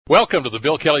Welcome to the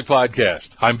Bill Kelly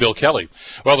Podcast. I'm Bill Kelly.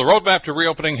 Well, the roadmap to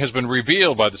reopening has been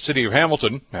revealed by the City of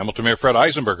Hamilton. Hamilton Mayor Fred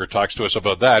Eisenberger talks to us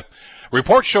about that.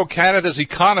 Reports show Canada's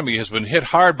economy has been hit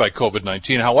hard by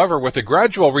COVID-19. However, with a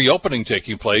gradual reopening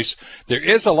taking place, there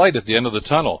is a light at the end of the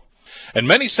tunnel. And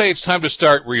many say it's time to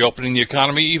start reopening the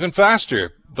economy even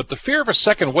faster. But the fear of a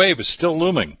second wave is still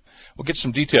looming. We'll get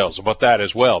some details about that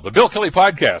as well. The Bill Kelly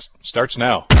Podcast starts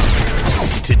now.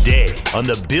 Today on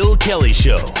The Bill Kelly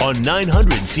Show on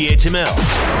 900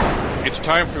 CHML. It's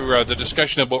time for the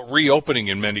discussion about reopening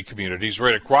in many communities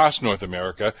right across North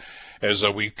America as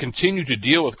we continue to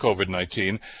deal with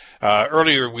COVID-19.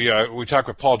 Earlier, we talked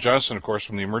with Paul Johnson, of course,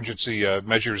 from the Emergency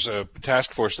Measures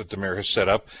Task Force that the mayor has set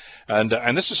up.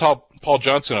 And this is how Paul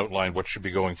Johnson outlined what should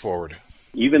be going forward.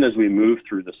 Even as we move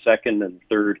through the second and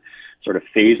third sort of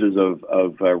phases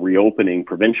of reopening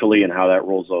provincially and how that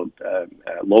rolls out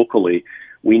locally,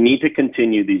 we need to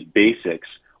continue these basics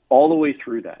all the way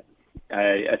through that.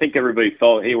 I think everybody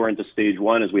felt, hey, we're into stage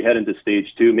one. As we head into stage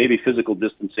two, maybe physical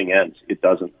distancing ends. It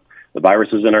doesn't. The virus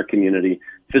is in our community.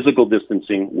 Physical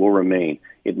distancing will remain.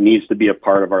 It needs to be a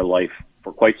part of our life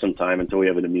for quite some time until we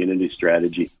have an immunity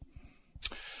strategy.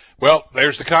 Well,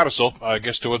 there's the codicil, I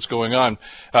guess, to what's going on.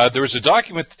 There is a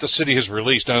document that the city has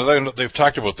released. Now, they've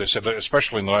talked about this,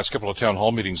 especially in the last couple of town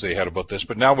hall meetings they had about this.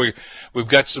 But now we've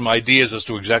got some ideas as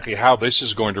to exactly how this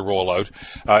is going to roll out.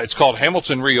 It's called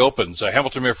Hamilton Reopens.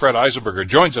 Hamilton Mayor Fred Eisenberger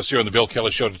joins us here on the Bill Kelly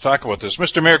Show to talk about this.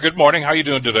 Mr. Mayor, good morning. How are you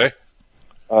doing today?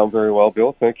 I'm very well,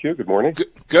 Bill. Thank you. Good morning.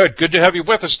 Good to have you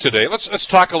with us today. Let's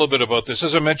talk a little bit about this.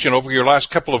 As I mentioned, over your last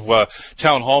couple of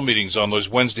town hall meetings on those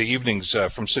Wednesday evenings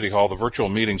from City Hall, the virtual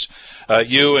meetings,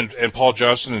 you and Paul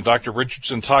Johnson and Dr.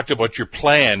 Richardson talked about your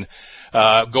plan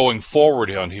going forward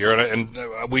on here. And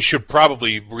we should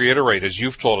probably reiterate, as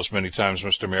you've told us many times,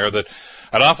 Mr. Mayor, that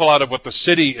an awful lot of what the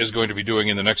city is going to be doing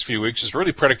in the next few weeks is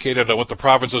really predicated on what the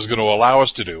province is going to allow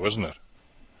us to do, isn't it?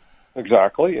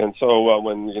 Exactly. And so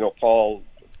when, Paul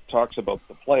talks about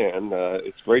the plan,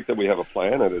 it's great that we have a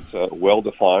plan and it's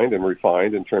well-defined and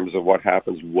refined in terms of what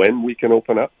happens when we can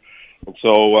open up. And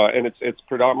so, and it's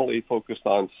predominantly focused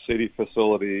on city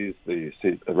facilities, the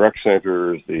rec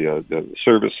centers, the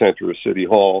service center, City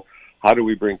Hall. How do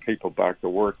we bring people back to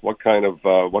work? What kind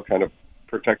of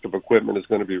protective equipment is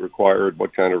going to be required?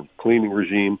 What kind of cleaning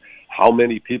regime? How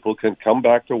many people can come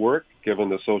back to work, given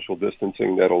the social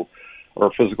distancing or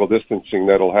physical distancing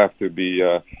that'll have to be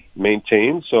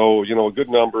maintained. So, a good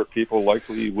number of people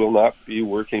likely will not be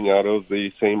working out of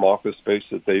the same office space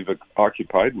that they've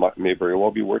occupied, may very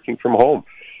well be working from home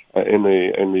in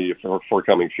the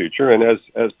forthcoming future. And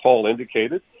as Paul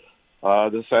indicated,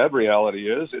 the sad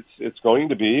reality is it's going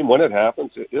to be, when it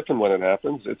happens, if and when it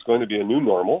happens, it's going to be a new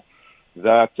normal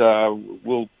that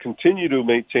will continue to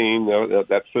maintain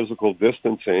that physical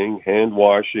distancing, hand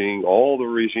washing, all the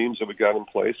regimes that we got in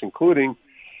place, including,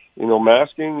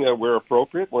 masking where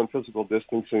appropriate when physical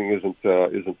distancing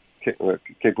isn't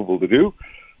capable to do.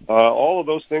 All of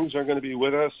those things are going to be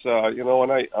with us,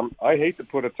 and I hate to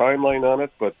put a timeline on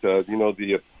it, but the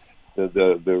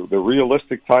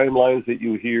realistic timelines that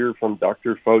you hear from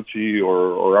Dr. Fauci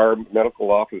or our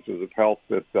medical officers of health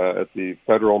at the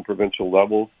federal and provincial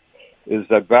levels is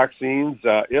that vaccines,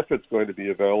 if it's going to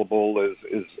be available,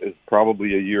 is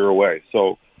probably a year away.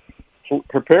 So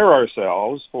prepare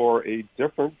ourselves for a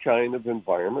different kind of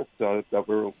environment that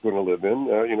we're going to live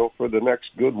in, for the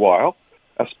next good while,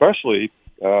 especially,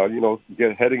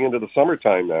 heading into the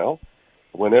summertime now,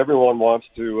 when everyone wants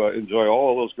to enjoy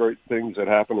all those great things that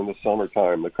happen in the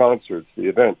summertime, the concerts, the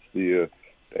events,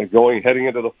 heading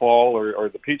into the fall or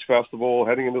the Peach Festival,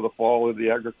 heading into the fall of the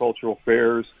agricultural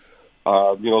fairs,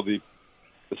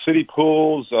 the city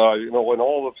pools, and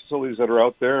all the facilities that are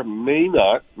out there may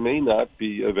not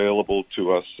be available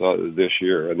to us this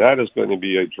year. And that is going to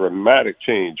be a dramatic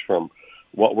change from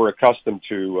what we're accustomed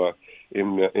to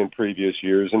in previous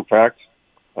years. In fact,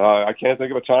 I can't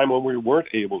think of a time when we weren't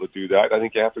able to do that. I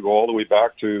think you have to go all the way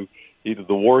back to either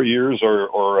the war years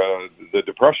or the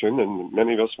Depression, and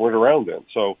many of us weren't around then.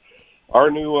 So our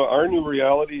new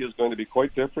reality is going to be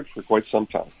quite different for quite some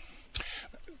time.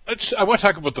 I want to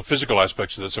talk about the physical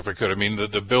aspects of this, if I could. I mean,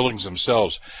 the buildings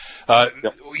themselves. Yep.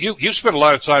 You spent a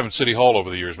lot of time in City Hall over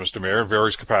the years, Mr. Mayor, in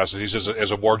various capacities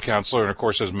as a ward councillor and, of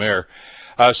course, as mayor.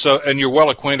 And you're well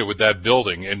acquainted with that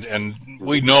building, and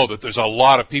we know that there's a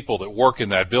lot of people that work in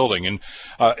that building. And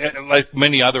like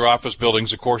many other office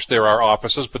buildings, of course, there are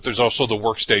offices, but there's also the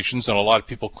workstations and a lot of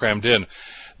people crammed in.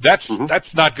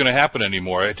 That's not going to happen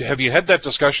anymore. Have you had that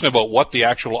discussion about what the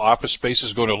actual office space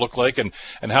is going to look like and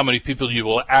how many people you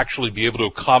will actually be able to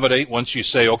accommodate once you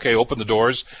say, okay, open the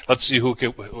doors, let's see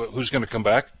who's going to come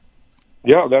back?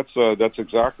 Yeah, that's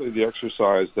exactly the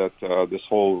exercise that this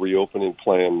whole reopening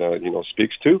plan,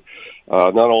 speaks to.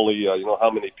 Not only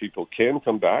how many people can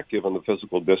come back given the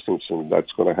physical distancing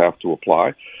that's going to have to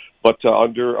apply, but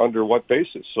under what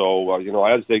basis. So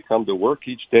as they come to work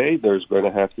each day, there's going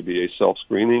to have to be a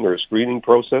self-screening or a screening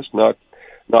process, not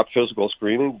physical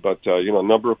screening, but a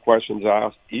number of questions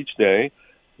asked each day.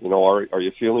 Are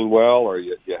you feeling well? Or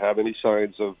do you have any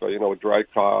signs of a dry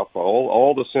cough?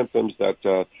 All the symptoms that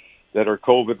are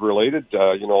COVID related,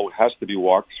 has to be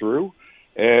walked through.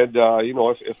 And,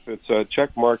 if it's a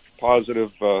check mark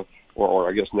positive, or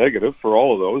I guess negative for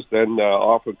all of those, then,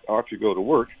 off you go to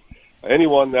work.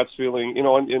 Anyone that's feeling,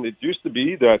 and it used to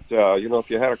be that, if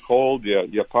you had a cold,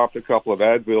 you popped a couple of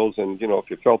Advils and, if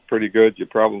you felt pretty good, you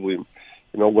probably,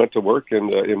 went to work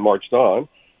and marched on.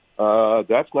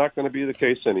 That's not going to be the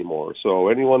case anymore. So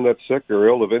anyone that's sick or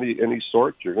ill of any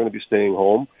sort, you're going to be staying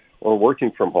home or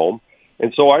working from home.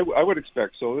 And so I would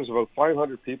expect, so there's about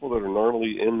 500 people that are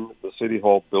normally in the City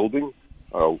Hall building,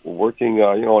 working,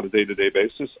 on a day-to-day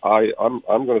basis. I'm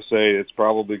going to say it's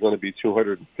probably going to be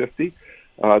 250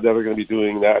 that are going to be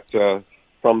doing that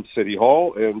from City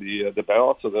Hall, and the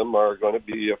balance of them are going to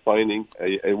be finding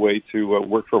a way to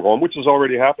work from home, which is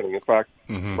already happening. In fact,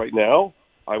 right now,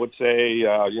 I would say,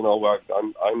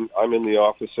 I'm in the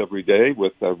office every day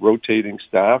with rotating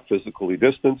staff, physically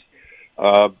distanced.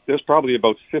 There's probably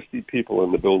about 50 people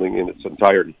in the building in its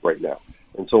entirety right now.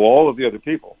 And so all of the other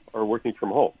people are working from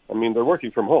home. I mean, they're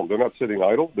working from home. They're not sitting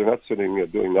idle. They're not sitting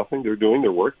doing nothing. They're doing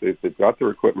their work. They've got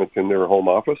their equipment in their home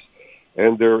office,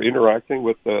 and they're interacting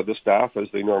with the staff as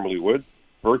they normally would,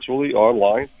 virtually,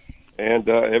 online, and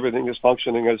everything is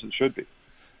functioning as it should be.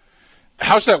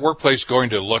 How's that workplace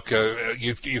going to look?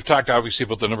 You've talked obviously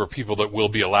about the number of people that will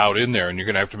be allowed in there, and you're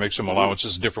going to have to make some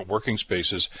allowances in different working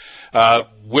spaces.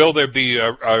 Will there be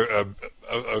a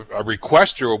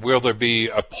request, or will there be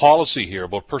a policy here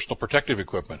about personal protective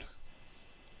equipment?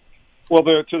 Well,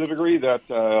 to the degree that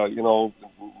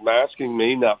masking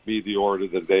may not be the order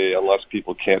of the day unless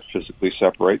people can't physically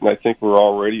separate, and I think we're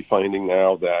already finding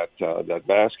now that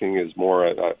masking is more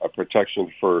a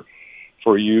protection for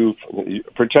you,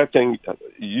 protecting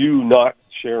you not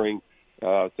sharing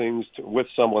things with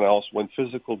someone else when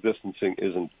physical distancing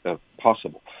isn't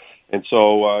possible. And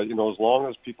so, as long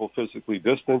as people physically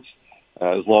distance,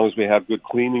 as long as we have good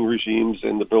cleaning regimes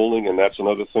in the building, and that's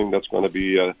another thing that's going to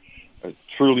be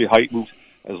truly heightened,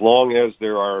 as long as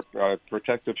there are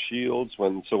protective shields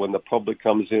when the public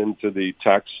comes into the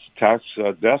tax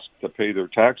desk to pay their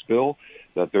tax bill,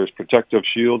 that there's protective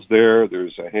shields there,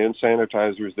 there's hand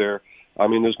sanitizers there. I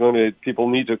mean, people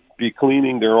need to be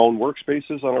cleaning their own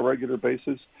workspaces on a regular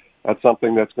basis. That's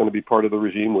something that's going to be part of the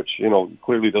regime, which,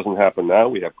 clearly doesn't happen now.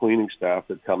 We have cleaning staff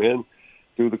that come in,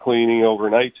 do the cleaning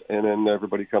overnight, and then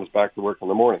everybody comes back to work in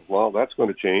the morning. Well, that's going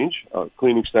to change.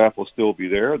 Cleaning staff will still be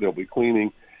there. They'll be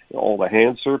cleaning all the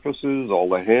hand surfaces, all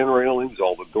the hand railings,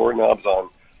 all the doorknobs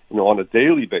on a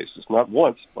daily basis, not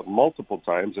once, but multiple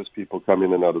times as people come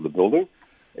in and out of the building.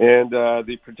 And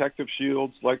the protective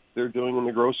shields, like they're doing in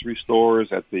the grocery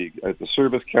stores, at the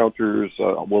service counters,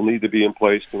 will need to be in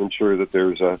place to ensure that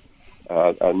there's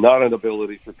not an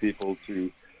ability for people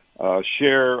to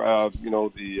share,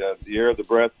 the air, the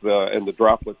breath, and the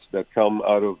droplets that come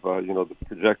out of, the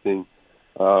projecting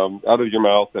out of your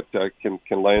mouth that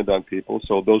can land on people.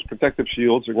 So those protective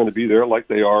shields are going to be there, like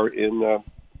they are in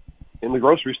the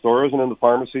grocery stores and in the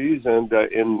pharmacies and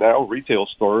in now retail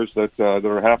stores that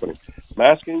are happening.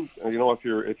 Masking,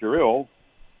 if you're ill,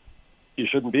 you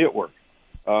shouldn't be at work.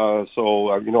 So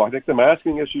I think the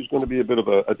masking issue is going to be a bit of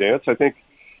a dance. I think,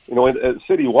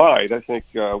 citywide, I think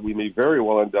we may very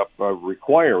well end up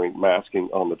requiring masking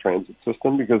on the transit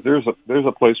system, because there's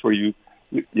a place where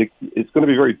it's going to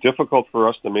be very difficult for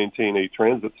us to maintain a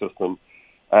transit system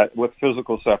with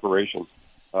physical separation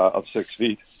of 6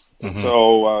 feet. Mm-hmm.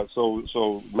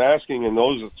 So masking in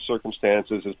those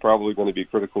circumstances is probably going to be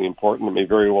critically important. It may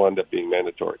very well end up being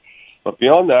mandatory. But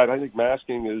beyond that, I think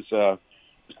masking is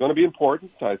going to be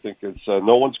important. I think it's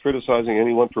no one's criticizing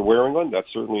anyone for wearing one.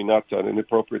 That's certainly not an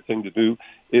inappropriate thing to do.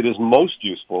 It is most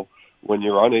useful when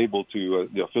you're unable to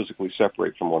physically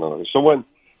separate from one another. So when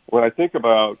I think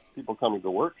about people coming to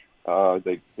work,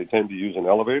 they tend to use an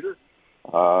elevator.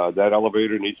 That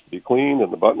elevator needs to be cleaned,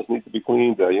 and the buttons need to be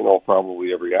cleaned,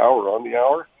 probably every hour on the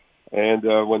hour.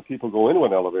 And when people go into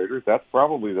an elevator, that's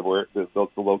probably the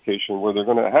location where they're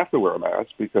going to have to wear a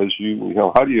mask, because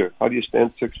how do you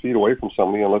stand 6 feet away from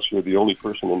somebody unless you're the only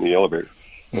person in the elevator?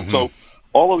 Mm-hmm. And so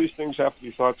all of these things have to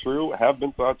be thought through, have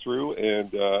been thought through,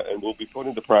 and will be put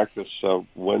into practice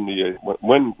when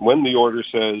the order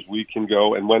says we can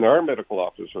go, and when our medical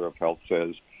officer of health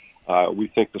says we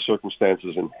think the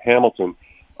circumstances in Hamilton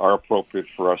are appropriate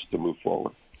for us to move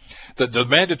forward. The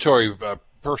mandatory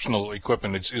personal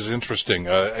equipment is interesting,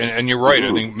 and you're right.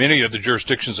 I think many of the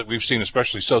jurisdictions that we've seen,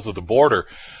 especially south of the border,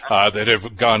 that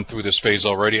have gone through this phase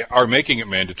already, are making it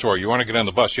mandatory. You want to get on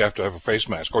the bus, you have to have a face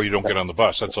mask, or you don't get on the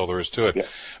bus. That's all there is to it. Yeah.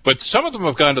 But some of them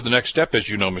have gone to the next step, as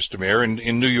you know, Mr. Mayor.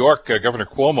 In New York, Governor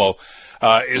Cuomo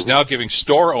is now giving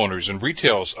store owners and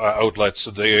retail outlets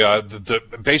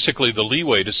basically the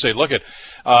leeway to say, look,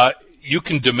 you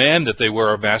can demand that they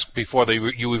wear a mask before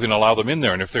you even allow them in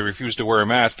there. And if they refuse to wear a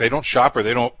mask, they don't shop or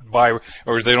they don't buy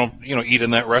or they don't eat in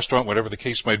that restaurant, whatever the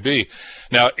case might be.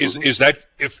 Now, is that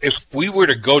if we were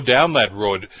to go down that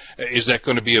road, is that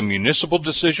going to be a municipal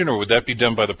decision or would that be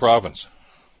done by the province?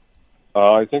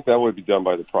 I think that would be done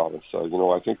by the province.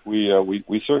 I think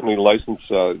we certainly license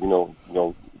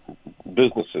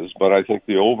businesses, but I think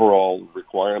the overall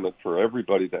requirement for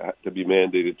everybody to be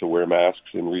mandated to wear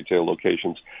masks in retail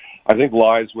locations, I think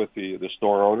lies with the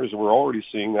store owners, and we're already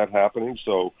seeing that happening.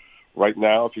 So right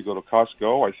now, if you go to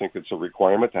Costco, I think it's a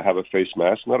requirement to have a face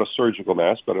mask, not a surgical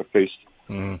mask, but a face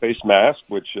mask,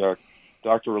 which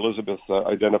Dr. Elizabeth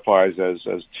identifies as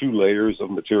 2 layers of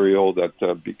material that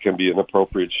can be an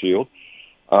appropriate shield.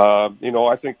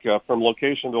 I think from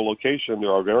location to location,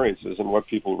 there are variances in what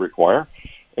people require.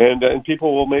 And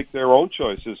people will make their own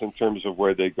choices in terms of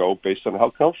where they go based on how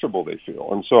comfortable they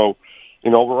feel. And so,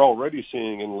 we're already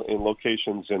seeing in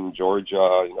locations in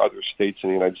Georgia and other states in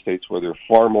the United States where they're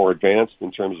far more advanced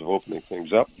in terms of opening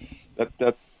things up,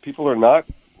 that people are not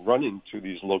running to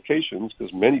these locations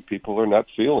because many people are not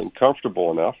feeling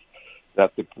comfortable enough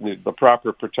that the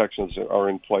proper protections are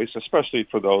in place, especially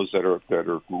for those that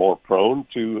are more prone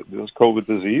to this COVID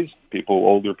disease,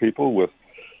 older people with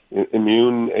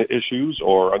immune issues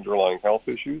or underlying health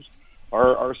issues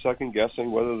are second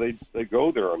guessing whether they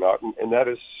go there or not, and that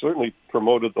has certainly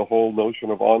promoted the whole notion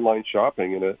of online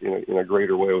shopping in a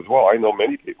greater way as well. I know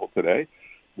many people today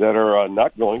that are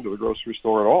not going to the grocery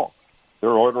store at all. They're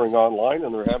ordering online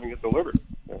and they're having it delivered.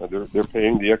 They're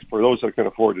paying the extra, for those that can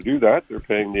afford to do that, they're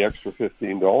paying the extra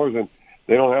 $15 and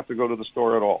they don't have to go to the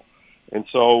store at all. And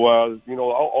so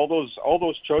all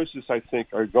those choices I think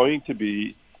are going to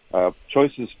be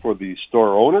choices for the store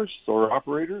owners, store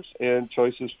operators, and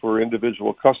choices for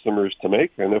individual customers to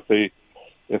make. And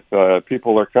if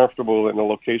people are comfortable in a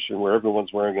location where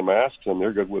everyone's wearing a mask and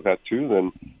they're good with that too,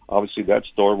 then obviously that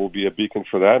store will be a beacon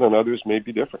for that, and others may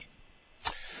be different.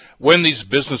 When these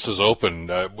businesses open,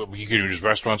 you can use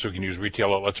restaurants, or you can use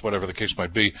retail outlets, whatever the case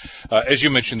might be. As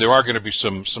you mentioned, there are going to be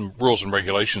some rules and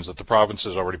regulations that the province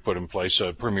has already put in place.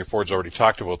 Premier Ford's already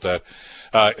talked about that.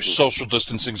 Social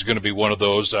distancing is going to be one of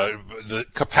those. The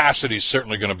capacity is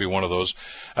certainly going to be one of those,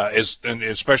 and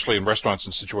especially in restaurants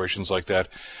and situations like that.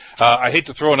 I hate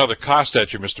to throw another cost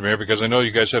at you, Mr. Mayor, because I know you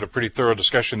guys had a pretty thorough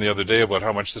discussion the other day about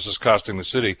how much this is costing the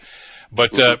city.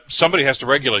 But somebody has to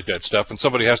regulate that stuff, and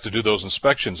somebody has to do those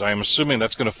inspections. I am assuming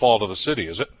that's going to fall to the city,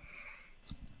 is it?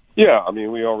 Yeah, I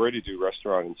mean, we already do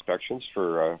restaurant inspections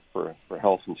for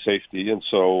health and safety, and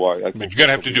so I think you're going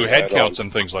to have to do head counts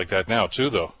and things like that now, too,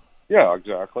 though. Yeah,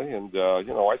 exactly. And,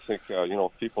 I think,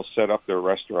 if people set up their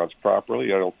restaurants properly,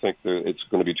 I don't think that it's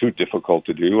going to be too difficult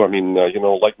to do. I mean,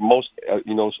 like most,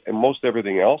 and most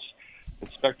everything else,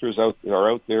 inspectors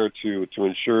are out there to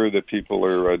ensure that people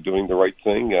are doing the right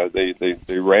thing.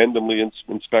 They randomly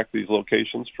inspect these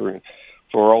locations for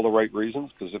all the right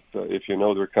reasons, because if you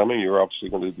know they're coming, you're obviously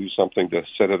going to do something to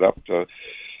set it up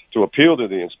to appeal to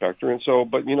the inspector. And so,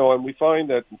 but and we find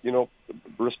that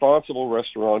responsible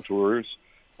restaurateurs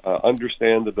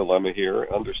understand the dilemma here,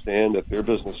 understand that their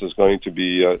business is going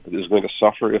to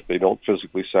suffer if they don't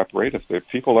physically separate. If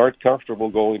people aren't comfortable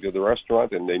going to the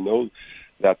restaurant and they know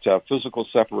that physical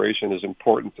separation is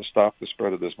important to stop the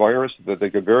spread of this virus, that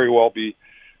they could very well be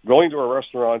going to a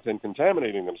restaurant and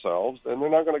contaminating themselves, then they're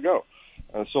not going to go.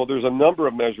 So there's a number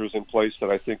of measures in place that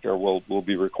I think will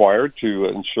be required to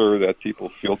ensure that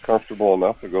people feel comfortable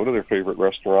enough to go to their favorite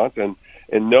restaurant and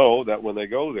know that when they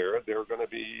go there, they're going to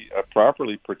be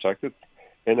properly protected,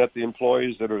 and that the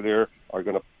employees that are there are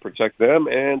going to protect them,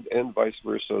 and vice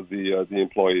versa, the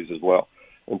employees as well.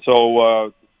 And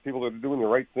so people that are doing the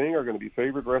right thing are going to be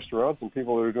favored restaurants, and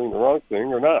people that are doing the wrong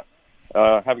thing are not.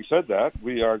 Having said that,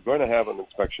 we are going to have an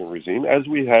inspection regime, as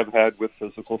we have had with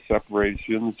physical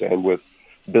separations and with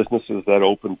businesses that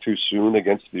open too soon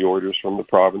against the orders from the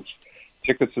province.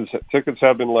 Tickets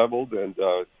have been leveled, and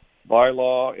by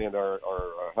law, and our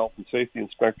health and safety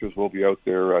inspectors will be out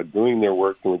there doing their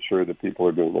work to ensure that people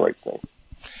are doing the right thing.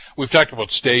 We've talked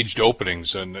about staged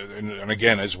openings, and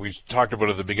again, as we talked about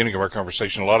at the beginning of our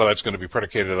conversation, a lot of that's going to be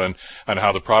predicated on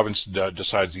how the province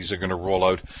decides these are going to roll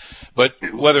out. But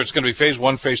whether it's going to be phase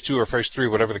 1, phase 2, or phase 3,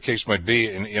 whatever the case might be,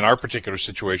 in our particular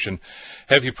situation,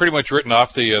 have you pretty much written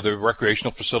off the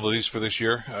recreational facilities for this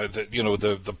year?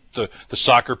 The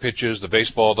soccer pitches, the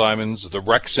baseball diamonds, the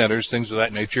rec centers, things of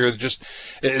that nature. Just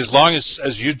as long as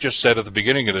you just said at the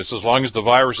beginning of this, as long as the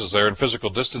virus is there and physical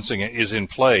distancing is in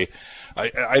play,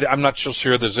 I'm not so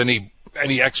sure there's any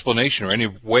explanation or any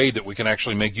way that we can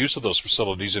actually make use of those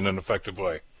facilities in an effective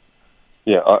way.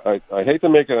 Yeah, I hate to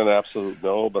make it an absolute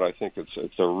no, but I think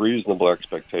it's a reasonable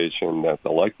expectation that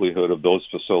the likelihood of those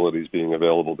facilities being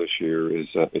available this year is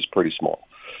pretty small.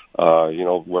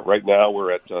 Right now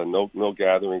we're at no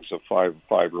gatherings of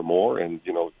five or more, and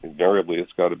invariably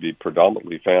it's got to be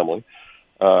predominantly family.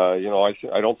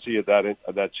 I don't see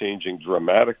that changing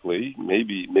dramatically.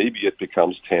 Maybe it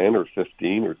becomes 10 or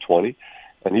 15 or 20,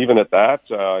 and even at that,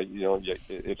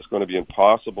 it's going to be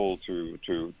impossible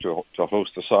to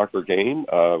host a soccer game,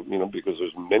 because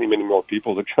there's many more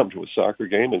people that come to a soccer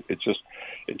game, and it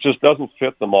just doesn't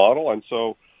fit the model. And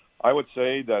so, I would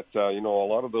say that a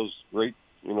lot of those great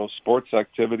sports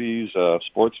activities,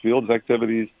 sports fields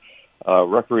activities,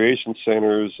 recreation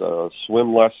centers,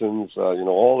 swim lessons,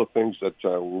 all the things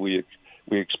that we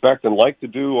expect and like to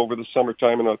do over the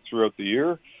summertime and throughout the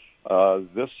year.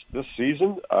 This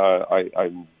season,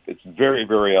 it's very,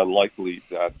 very unlikely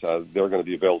that they're going to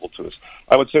be available to us.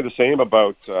 I would say the same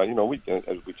about,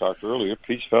 as we talked earlier,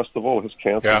 Peace Festival has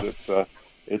canceled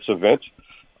its event.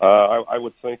 I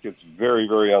would think it's very,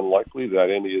 very unlikely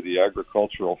that any of the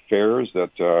agricultural fairs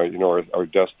that are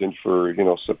destined for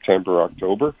September,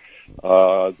 October,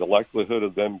 the likelihood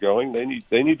of them going,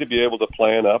 they need to be able to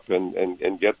plan up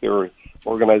and get their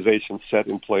organization set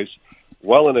in place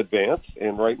well in advance.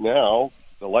 And right now,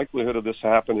 the likelihood of this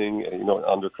happening,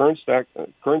 under current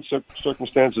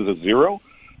circumstances is zero.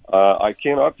 I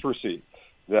cannot foresee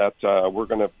that we're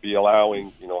going to be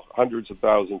allowing hundreds of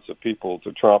thousands of people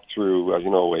to tromp through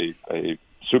a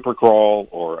super crawl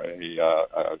or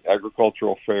a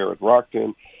agricultural fair at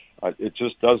Rockton. It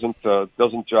just doesn't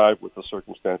jive with the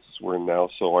circumstances we're in now.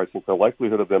 So I think the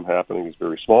likelihood of them happening is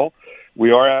very small.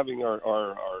 We are having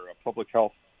our public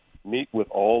health meet with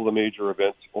all the major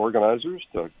event organizers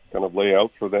to kind of lay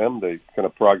out for them the kind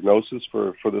of prognosis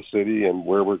for the city and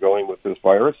where we're going with this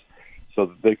virus, so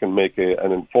that they can make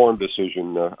an informed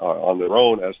decision on their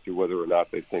own as to whether or not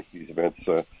they think these events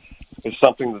is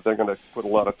something that they're going to put a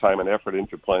lot of time and effort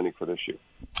into planning for this year.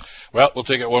 Well, we'll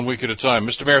take it 1 week at a time.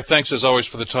 Mr. Mayor, thanks as always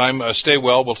for the time. Stay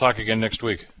well. We'll talk again next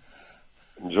week.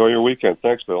 Enjoy your weekend.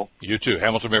 Thanks, Bill. You too.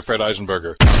 Hamilton Mayor Fred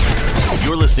Eisenberger.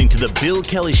 You're listening to the Bill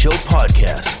Kelly Show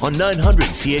podcast on 900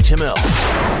 CHML.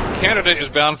 Canada is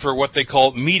bound for what they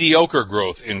call mediocre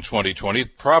growth in 2020,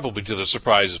 probably to the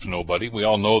surprise of nobody. We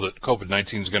all know that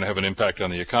COVID-19 is going to have an impact on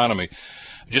the economy.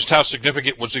 Just how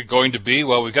significant was it going to be?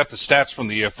 Well, we've got the stats from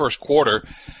the first quarter.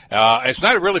 It's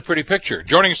not a really pretty picture.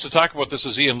 Joining us to talk about this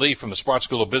is Ian Lee from the Sprott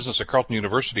School of Business at Carleton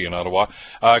University in Ottawa.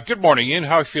 Good morning, Ian.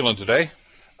 How are you feeling today?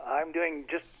 I'm doing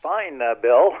just fine,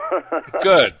 Bill.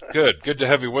 Good to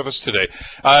have you with us today.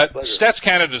 Stats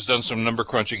Canada's done some number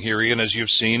crunching here, Ian, as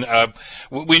you've seen.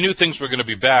 We knew things were going to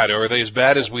be bad. Are they as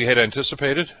bad as we had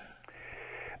anticipated?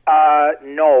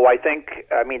 No,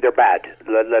 I mean, they're bad.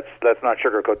 Let's not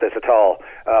sugarcoat this at all.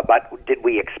 But did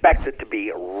we expect it to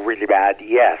be really bad?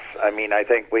 Yes. I mean, I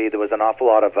think there was an awful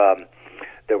lot of,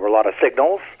 there were a lot of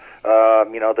signals.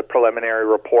 The preliminary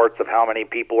reports of how many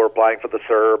people were applying for the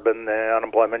CERB and the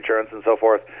unemployment insurance and so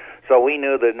forth. So we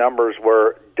knew the numbers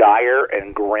were dire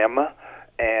and grim,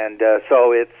 and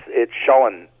so it's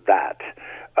showing that.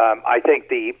 I think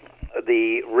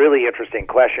the really interesting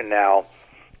question now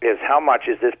is how much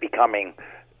is this becoming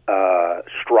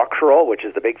structural, which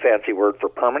is the big fancy word for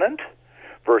permanent,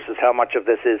 versus how much of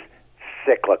this is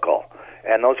cyclical.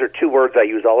 And those are two words I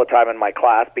use all the time in my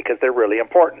class because they're really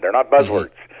important. They're not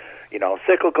buzzwords.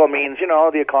 Cyclical means,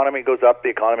 the economy goes up, the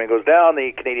economy goes down,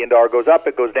 the Canadian dollar goes up,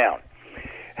 it goes down.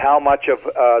 How much of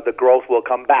the growth will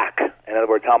come back? In other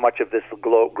words, how much of this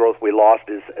growth we lost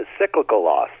is a cyclical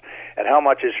loss, and how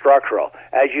much is structural?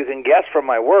 As you can guess from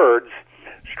my words,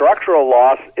 structural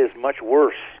loss is much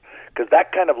worse because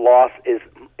that kind of loss is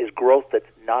growth that's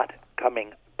not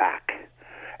coming back.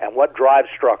 And what drives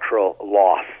structural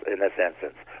loss in this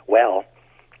instance? Well,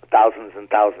 thousands and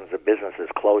thousands of businesses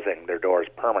closing their doors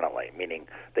permanently, meaning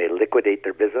they liquidate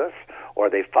their business or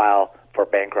they file for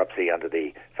bankruptcy under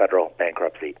the Federal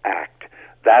Bankruptcy Act.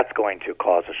 That's going to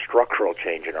cause a structural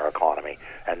change in our economy,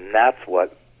 and that's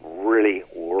what really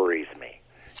worries me.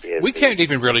 We can't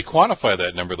even really quantify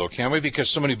that number, though, can we? Because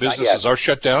so many businesses are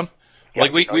shut down. Yeah,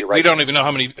 like we don't even know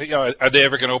how many. Are they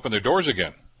ever going to open their doors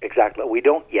again? Exactly. We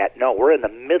don't yet know. We're in the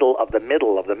middle of the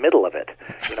middle of the middle of it.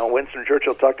 Winston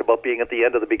Churchill talked about being at the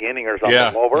end of the beginning or something.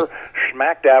 Yeah. Well, we're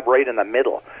smack dab right in the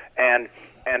middle. And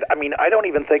I mean, I don't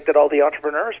even think that all the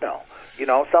entrepreneurs know.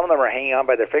 Some of them are hanging on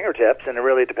by their fingertips, and it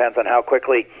really depends on how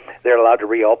quickly they're allowed to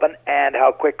reopen and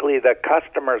how quickly the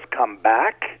customers come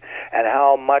back and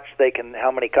how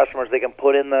many customers they can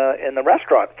put in the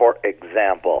restaurant, for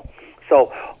example.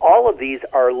 So all of these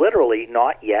are literally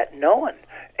not yet known.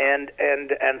 And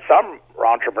some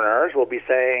entrepreneurs will be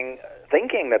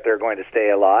thinking that they're going to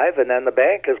stay alive, and then the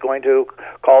bank is going to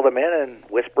call them in and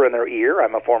whisper in their ear.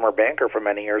 I'm a former banker from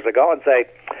many years ago, and say,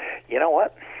 you know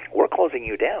what, we're closing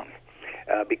you down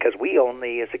because we own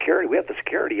the security. We have the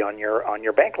security on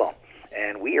your bank loan,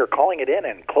 and we are calling it in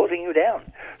and closing you down.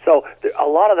 So a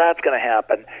lot of that's going to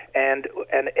happen, and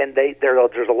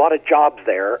there's a lot of jobs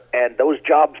there, and those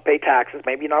jobs pay taxes.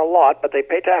 Maybe not a lot, but they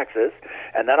pay taxes,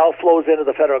 and that all flows into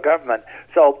the federal government.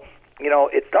 So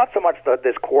it's not so much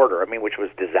this quarter, which was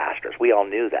disastrous. We all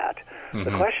knew that. Mm-hmm.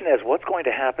 The question is, what's going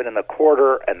to happen in the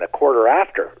quarter and the quarter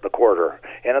after the quarter?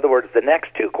 In other words, the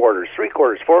next 2 quarters, 3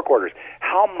 quarters, 4 quarters.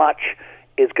 How much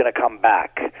is going to come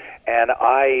back? And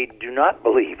I do not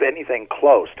believe anything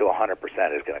close to 100%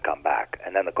 is going to come back.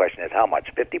 And then the question is, how much?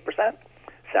 50%?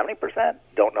 70%?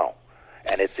 Don't know.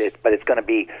 And but it's going to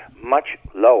be much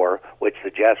lower, which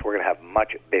suggests we're going to have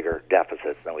much bigger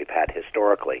deficits than we've had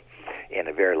historically in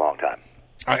a very long time.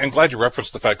 I'm glad you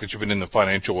referenced the fact that you've been in the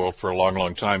financial world for a long,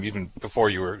 long time, even before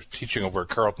you were teaching over at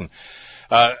Carleton.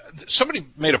 Somebody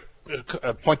made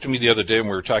a point to me the other day when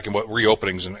we were talking about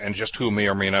reopenings and just who may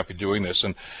or may not be doing this.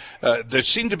 And there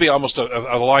seemed to be almost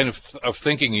a line of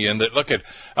thinking, Ian, that look at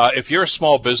if you're a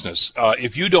small business,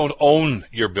 if you don't own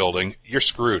your building, you're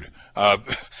screwed.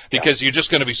 Because you're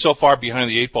just going to be so far behind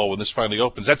the 8 ball when this finally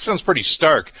opens. That sounds pretty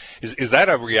stark. Is that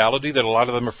a reality that a lot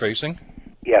of them are facing?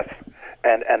 Yes,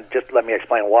 and just let me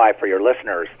explain why for your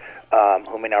listeners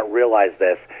who may not realize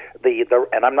this.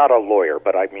 And I'm not a lawyer,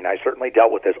 but I certainly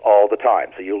dealt with this all the time.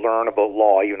 So you learn about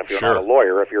law, even if you're not a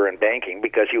lawyer, if you're in banking,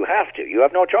 because you have to. You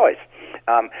have no choice.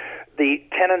 The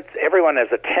tenants, everyone as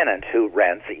a tenant who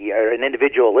rents, an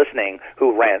individual listening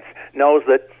who rents, knows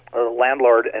that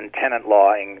landlord and tenant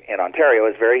law in Ontario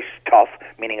is very tough,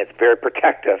 meaning it's very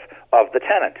protective of the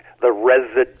tenant, the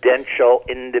residential,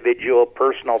 individual,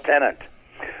 personal tenant.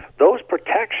 Those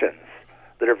protections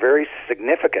that are very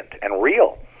significant and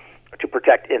real to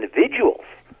protect individuals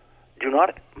do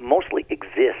not mostly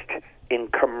exist in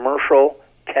commercial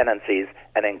tenancies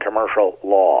and in commercial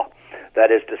law. That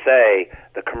is to say,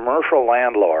 the commercial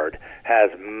landlord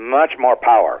has much more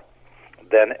power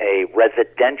than a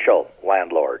residential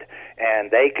landlord,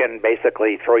 and they can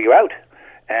basically throw you out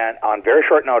and on very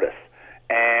short notice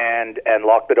and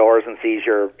lock the doors and seize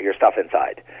your stuff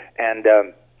inside. And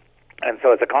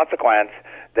so as a consequence,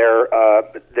 they're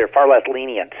far less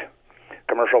lenient,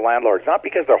 commercial landlords, not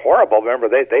because they're horrible. Remember,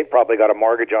 they've probably got a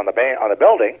mortgage on the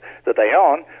building that they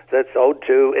own that's owed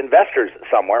to investors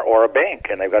somewhere or a bank,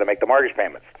 and they've got to make the mortgage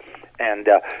payments. And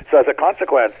so as a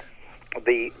consequence,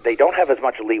 they don't have as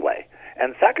much leeway.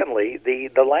 And secondly,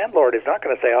 the landlord is not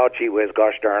going to say, oh, gee whiz,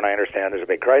 gosh darn, I understand there's a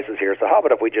big crisis here, so how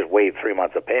about if we just waive 3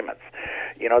 months of payments?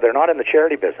 They're not in the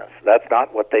charity business. That's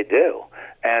not what they do.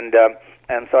 And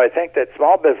so I think that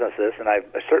small businesses, and I've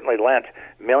certainly lent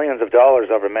millions of dollars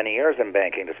over many years in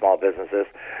banking to small businesses,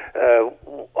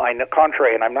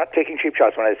 contrary, and I'm not taking cheap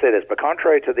shots when I say this, but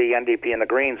contrary to the NDP and the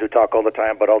Greens who talk all the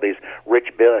time about all these rich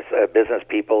business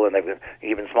people and they've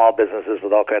even small businesses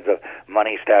with all kinds of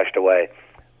money stashed away,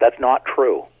 that's not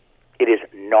true. It is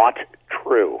not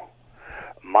true.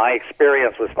 My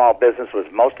experience with small business was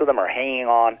most of them are hanging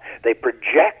on. They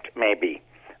project maybe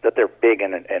that they're big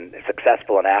and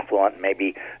successful and affluent.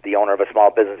 Maybe the owner of a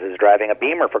small business is driving a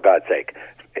Beamer, for God's sake.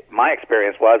 My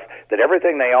experience was that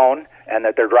everything they own and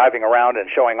that they're driving around and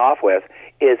showing off with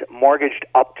is mortgaged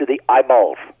up to the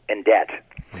eyeballs in debt.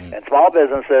 Mm. And small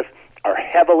businesses are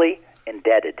heavily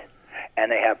indebted,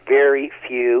 and they have very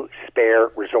few spare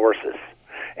resources.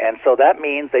 And so that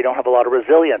means they don't have a lot of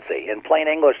resiliency. In plain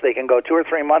English, they can go 2 or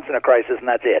 3 months in a crisis, and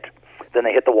that's it. Then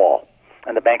they hit the wall.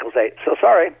 And the bank will say, so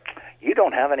sorry, you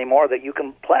don't have any more that you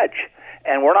can pledge,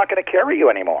 and we're not going to carry you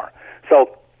anymore.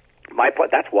 So my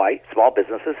point. That's why small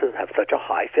businesses have such a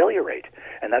high failure rate,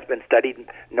 and that's been studied.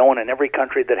 No one in every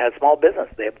country that has small business,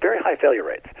 they have very high failure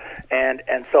rates, and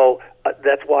so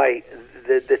that's why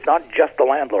it's not just the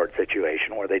landlord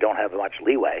situation where they don't have much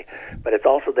leeway, but it's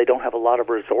also they don't have a lot of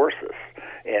resources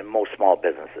in most small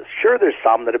businesses. Sure, there's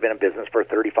some that have been in business for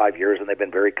 35 years and they've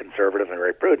been very conservative and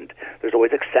very prudent. There's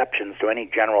always exceptions to any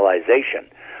generalization,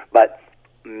 but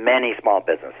many small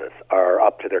businesses are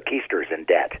up to their keisters in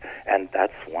debt, and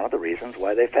that's one of the reasons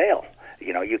why they fail.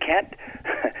 You know, you can't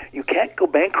go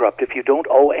bankrupt if you don't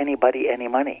owe anybody any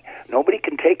money. Nobody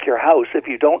can take your house if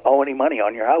you don't owe any money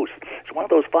on your house. It's one of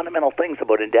those fundamental things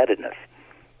about indebtedness.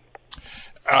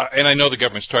 And I know the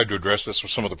government's tried to address this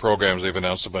with some of the programs they've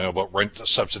announced about rent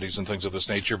subsidies and things of this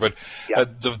nature. But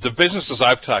the businesses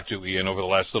I've talked to, Ian, over the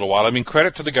last little while, I mean,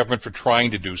 credit to the government for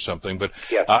trying to do something, but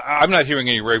I'm not hearing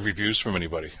any rave reviews from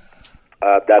anybody.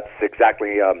 That's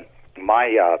exactly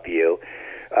my view.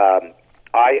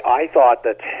 I thought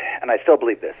that, and I still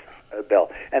believe this, Bill,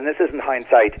 and this isn't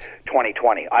hindsight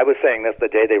 2020. I was saying this the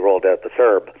day they rolled out the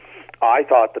CERB. I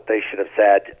thought that they should have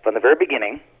said from the very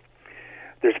beginning,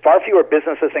 there's far fewer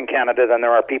businesses in Canada than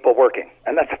there are people working,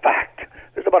 and that's a fact.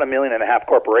 There's about 1.5 million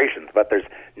corporations, but there's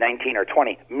 19 or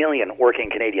 20 million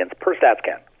working Canadians per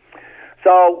StatsCan.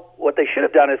 So what they should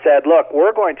have done is said, look,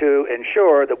 we're going to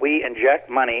ensure that we inject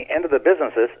money into the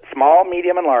businesses, small,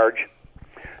 medium, and large,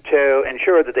 to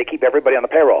ensure that they keep everybody on the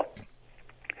payroll.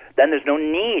 Then there's no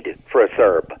need for a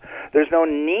CERB. There's no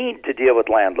need to deal with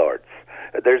landlords.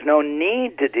 There's no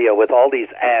need to deal with all these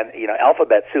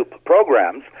alphabet soup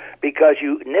programs, because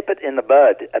you nip it in the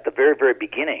bud at the very, very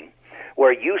beginning,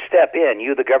 where you step in,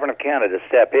 you, the Government of Canada,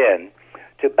 step in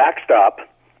to backstop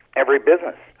every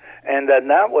business. And then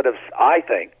that would have, I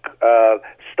think,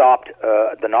 stopped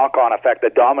the knock-on effect, the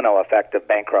domino effect of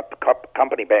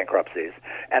company bankruptcies,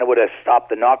 and it would have stopped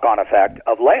the knock-on effect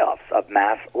of layoffs, of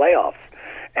mass layoffs.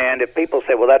 And if people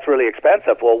say, well, that's really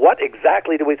expensive, well, what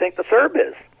exactly do we think the CERB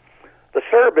is? The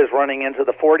CERB is running into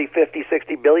the $40, $50,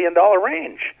 $60 billion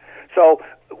range. So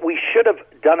we should have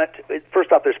done it.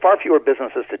 First off, there's far fewer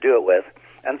businesses to do it with.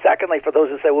 And secondly, for those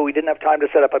who say, well, we didn't have time to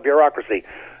set up a bureaucracy,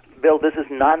 Bill, this is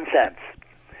nonsense.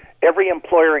 Every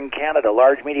employer in Canada,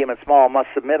 large, medium, and small, must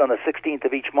submit on the 16th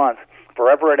of each month,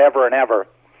 forever and ever and ever,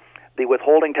 the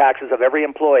withholding taxes of every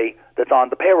employee that's on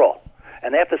the payroll.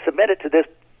 And they have to submit it to this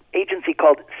agency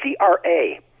called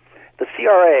CRA. The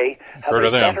CRA has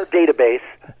a better database,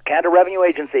 Canada Revenue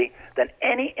Agency, than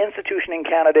any institution in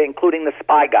Canada, including the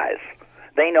spy guys.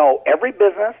 They know every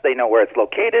business. They know where it's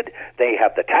located. They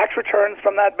have the tax returns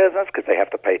from that business because they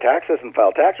have to pay taxes and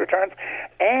file tax returns.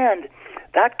 And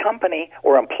that company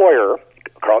or employer,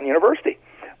 Carleton University,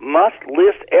 must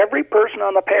list every person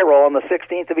on the payroll on the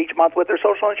 16th of each month with their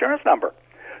social insurance number.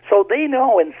 So they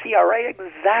know in CRA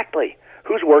exactly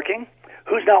who's working,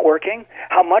 who's not working,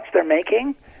 how much they're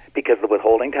making because of the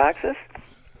withholding taxes.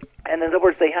 And in other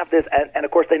words, they have this, and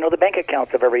of course they know the bank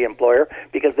accounts of every employer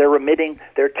because they're remitting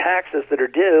their taxes that are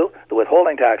due, the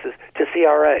withholding taxes, to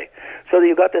CRA. So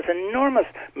you've got this enormous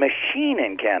machine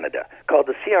in Canada called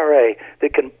the CRA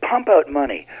that can pump out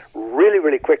money really,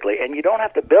 really quickly, and you don't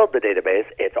have to build the database.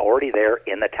 It's already there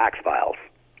in the tax files.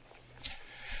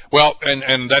 Well,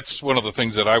 and that's one of the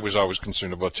things that I was always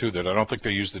concerned about, too, that I don't think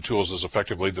they use the tools as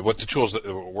effectively, what the tools that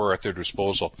were at their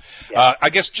disposal. Yeah. I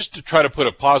guess just to try to put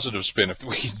a positive spin, if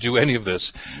we do any of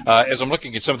this, as I'm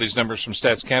looking at some of these numbers from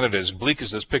Stats Canada, as bleak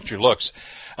as this picture looks,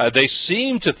 they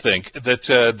seem to think that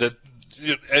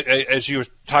as you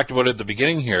talked about at the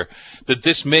beginning here, that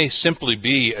this may simply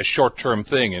be a short-term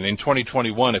thing. And in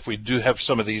 2021, if we do have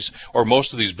some of these or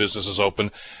most of these businesses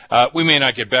open, we may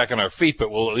not get back on our feet,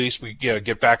 but we'll at least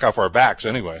get back off our backs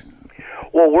anyway.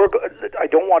 Well, I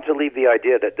don't want to leave the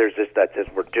idea that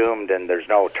we're doomed and there's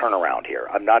no turnaround here.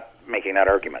 I'm not making that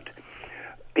argument.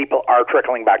 People are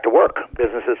trickling back to work.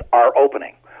 Businesses are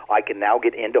opening. I can now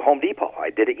get into Home Depot. I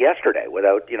did it yesterday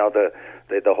without,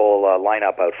 the whole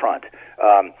lineup out front.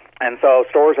 And so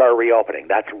stores are reopening.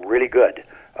 That's really good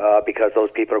because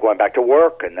those people are going back to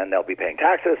work, and then they'll be paying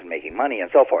taxes and making money and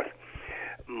so forth.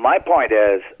 My point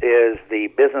is the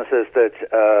businesses that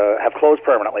have closed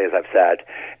permanently, as I've said,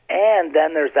 and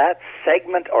then there's that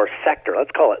segment or sector,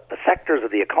 let's call it the sectors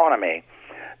of the economy,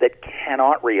 that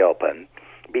cannot reopen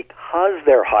because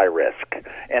they're high risk.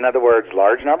 In other words,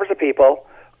 large numbers of people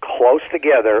close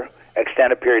together,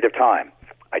 extended period of time.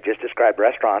 I just described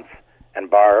restaurants and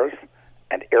bars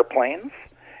and airplanes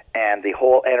and the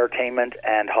whole entertainment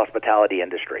and hospitality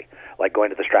industry, like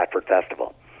going to the Stratford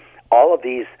Festival. All of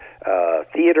these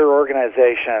theater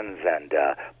organizations and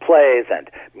plays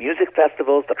and music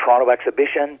festivals, the Toronto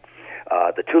Exhibition,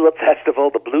 the Tulip Festival,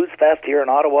 the Blues Fest here in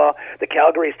Ottawa, the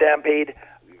Calgary Stampede,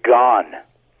 gone.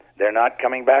 They're not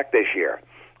coming back this year.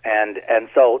 And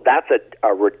so that's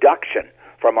a reduction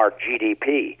from our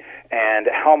GDP. And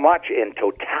how much in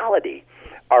totality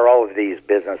are all of these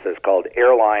businesses called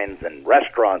airlines and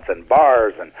restaurants and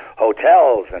bars and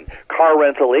hotels and car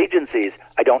rental agencies?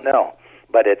 I don't know.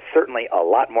 But it's certainly a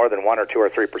lot more than 1 or 2 or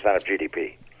 3% of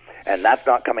GDP. And that's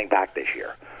not coming back this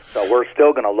year. So we're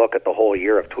still going to look at the whole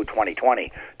year of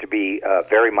 2020 to be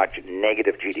very much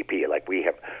negative GDP, like we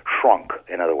have shrunk,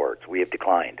 in other words. We have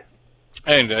declined.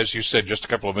 And as you said just a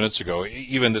couple of minutes ago,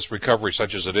 even this recovery,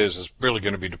 such as it is really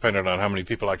going to be dependent on how many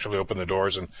people actually open the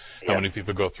doors and how many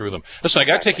people go through them. Listen, I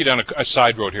got to take you down a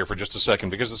side road here for just a second,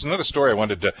 because there's another story I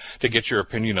wanted to get your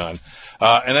opinion on,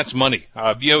 and that's money.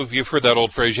 You've heard that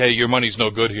old phrase, hey, your money's no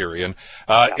good here, Ian.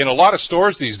 In a lot of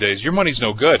stores these days, your money's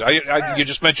no good. You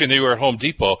just mentioned you were at Home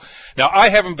Depot. Now, I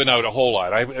haven't been out a whole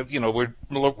lot.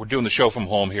 We're doing the show from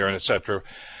home here, and et cetera.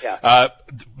 Yeah.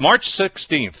 March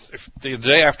 16th, the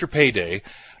day after payday,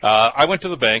 I went to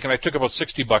the bank and I took about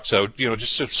 $60 out,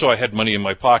 just so I had money in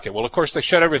my pocket. Well, of course, they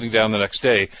shut everything down the next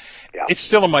day. Yeah. It's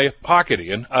still in my pocket,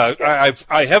 Ian.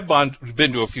 I have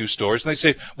been to a few stores, and they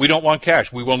say, we don't want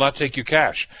cash. We will not take you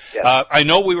cash. Yeah. I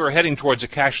know we were heading towards a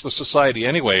cashless society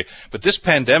anyway, but this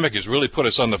pandemic has really put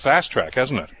us on the fast track,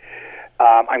 hasn't it?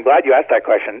 I'm glad you asked that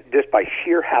question. Just by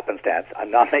sheer happenstance,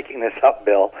 I'm not making this up,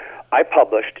 Bill. I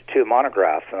published 2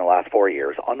 monographs in the last 4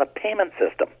 years on the payment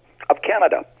system of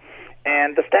Canada.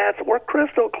 And the stats were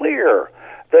crystal clear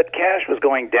that cash was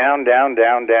going down, down,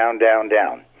 down, down, down,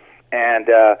 down. And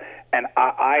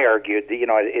I argued that,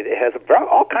 it has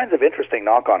all kinds of interesting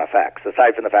knock-on effects,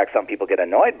 aside from the fact some people get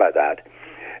annoyed by that.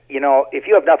 If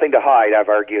you have nothing to hide, I've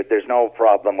argued there's no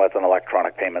problem with an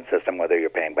electronic payment system, whether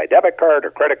you're paying by debit card or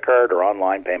credit card or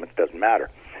online payments, doesn't matter.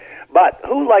 But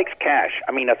who likes cash?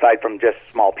 I mean, aside from just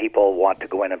small people want to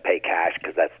go in and pay cash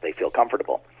because they feel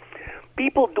comfortable.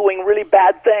 People doing really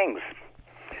bad things.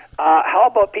 How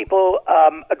about people,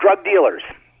 drug dealers?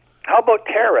 How about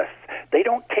terrorists? They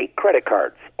don't take credit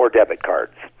cards or debit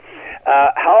cards.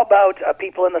 How about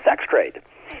people in the sex trade?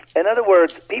 In other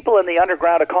words, people in the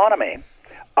underground economy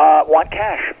want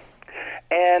cash.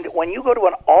 And when you go to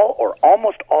an all or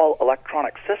almost all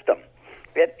electronic system,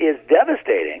 it is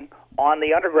devastating on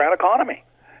the underground economy.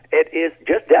 It is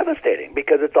just devastating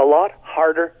because it's a lot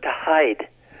harder to hide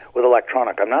with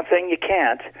electronic. I'm not saying you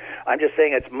can't. I'm just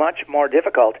saying it's much more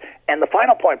difficult. And the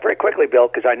final point, very quickly, Bill,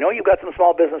 because I know you've got some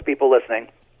small business people listening.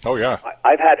 Oh, yeah.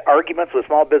 I've had arguments with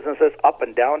small businesses up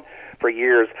and down for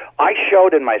years. I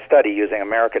showed in my study using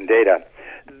American data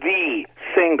the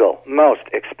single most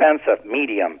expensive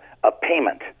medium of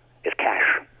payment is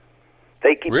cash.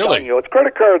 They keep telling you it's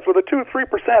credit cards with a 2 or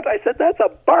 3%. I said that's a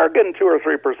bargain, 2 or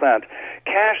 3%.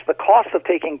 Cash, the costs of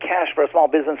taking cash for a small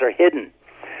business are hidden.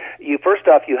 First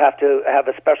off, you have to have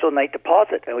a special night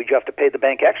deposit, and you have to pay the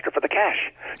bank extra for the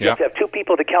cash. You have to have 2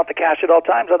 people to count the cash at all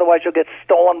times, otherwise you'll get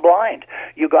stolen blind.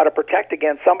 You got to protect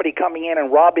against somebody coming in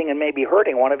and robbing and maybe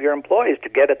hurting one of your employees to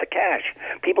get at the cash.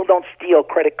 People don't steal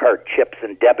credit card chips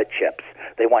and debit chips.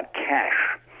 They want cash.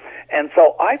 And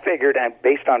so I figured, and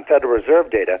based on Federal Reserve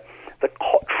data, the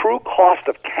true cost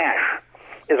of cash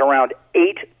is around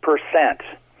 8%.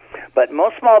 But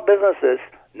most small businesses,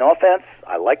 no offense,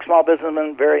 I like small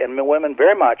businessmen and women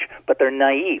very much, but they're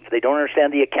naive. They don't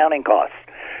understand the accounting costs.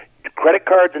 Credit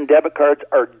cards and debit cards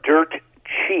are dirt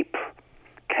cheap.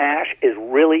 Cash is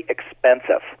really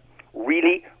expensive.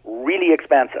 Really, really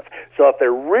expensive. So if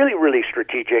they're really, really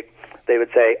strategic, they would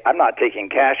say, I'm not taking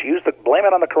cash. Blame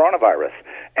it on the coronavirus.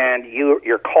 And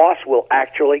your costs will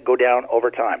actually go down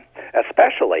over time,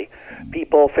 especially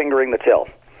people fingering the till.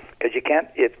 Because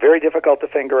it's very difficult to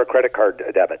finger a credit card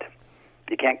debit.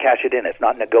 You can't cash it in. It's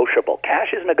not negotiable. Cash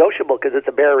is negotiable because it's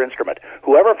a bearer instrument.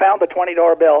 Whoever found the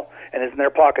 $20 bill and is in their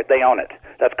pocket, they own it.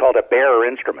 That's called a bearer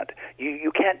instrument.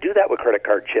 You can't do that with credit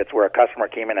card chits where a customer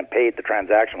came in and paid the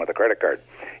transaction with a credit card.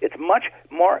 It's much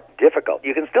more difficult.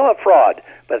 You can still have fraud,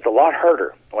 but it's a lot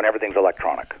harder when everything's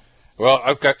electronic. Well,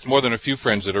 I've got more than a few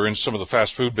friends that are in some of the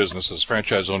fast food businesses,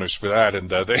 franchise owners for that,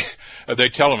 and they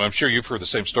tell them, I'm sure you've heard the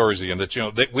same stories, Ian,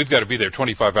 that we've got to be there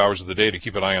 25 hours of the day to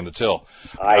keep an eye on the till.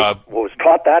 I was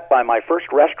taught that by my first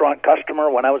restaurant customer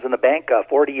when I was in the bank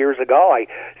 40 years ago. I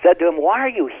said to him, why are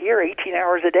you here 18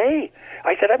 hours a day?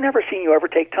 I said, I've never seen you ever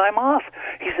take time off.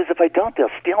 He says, if I don't, they'll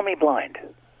steal me blind.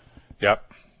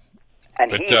 Yep.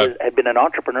 And he had been an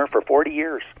entrepreneur for 40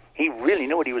 years. He really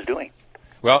knew what he was doing.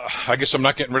 Well, I guess I'm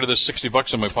not getting rid of this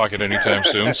 $60 in my pocket anytime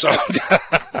soon. So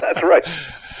That's right.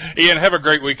 Ian, have a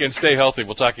great weekend. Stay healthy.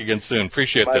 We'll talk again soon.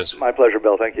 Appreciate this. My pleasure,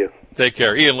 Bill. Thank you. Take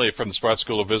care. Ian Lee from the Sprott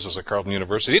School of Business at Carleton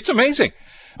University. It's amazing.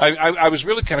 I was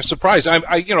really kind of surprised. In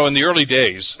the early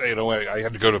days, I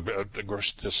had to go to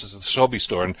the Sobe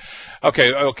store, and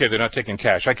okay, they're not taking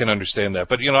cash. I can understand that,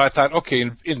 but I thought, okay,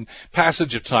 in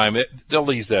passage of time, they'll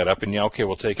ease that up, and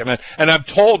we'll take it. And I'm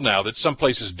told now that some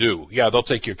places do. Yeah, they'll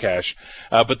take your cash,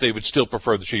 but they would still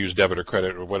prefer that you use debit or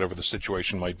credit or whatever the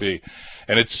situation might be.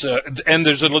 And it's and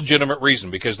there's a legitimate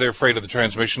reason, because they're afraid of the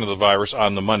transmission of the virus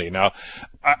on the money. Now,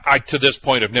 I to this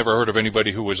point have never heard of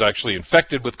anybody who was actually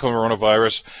infected with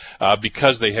coronavirus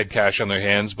because they had cash on their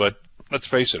hands. But let's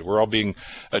face it, we're all being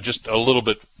just a little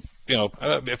bit,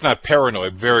 if not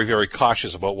paranoid, very, very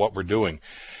cautious about what we're doing.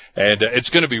 And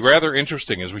it's going to be rather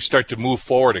interesting as we start to move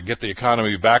forward and get the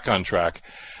economy back on track.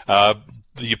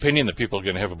 The opinion that people are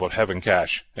going to have about having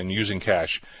cash and using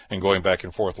cash and going back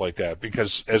and forth like that.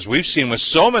 Because as we've seen with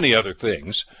so many other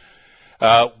things,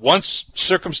 once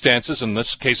circumstances, in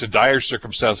this case a dire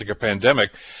circumstance like a pandemic,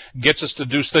 gets us to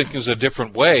do things a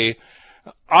different way,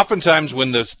 oftentimes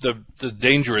when the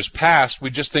danger is past, we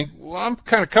just think, well, I'm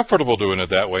kind of comfortable doing it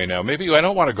that way now. Maybe I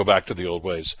don't want to go back to the old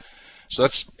ways. So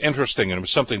that's interesting, and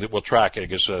it's something that we'll track, I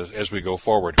guess, as we go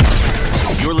forward.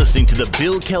 You're listening to the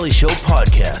Bill Kelly Show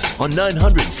podcast on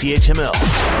 900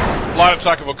 CHML. A lot of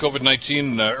talk about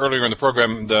COVID-19 earlier in the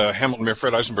program. The Hamilton Mayor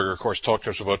Fred Eisenberger, of course, talked to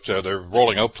us about their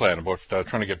rolling out plan, about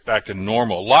trying to get back to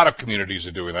normal. A lot of communities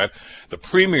are doing that. The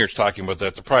Premier's talking about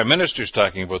that. The Prime Minister's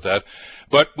talking about that.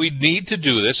 But we need to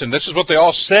do this, and this is what they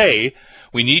all say,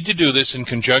 we need to do this in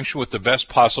conjunction with the best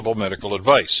possible medical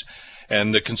advice.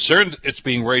 And the concern that's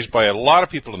being raised by a lot of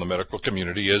people in the medical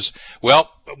community is,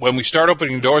 well, when we start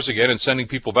opening doors again and sending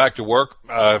people back to work,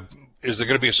 is there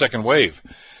going to be a second wave?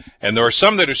 And there are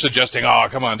some that are suggesting, oh,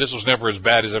 come on, this was never as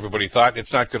bad as everybody thought.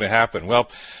 It's not going to happen. Well,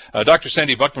 Dr.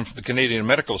 Sandy Buckman from the Canadian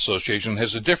Medical Association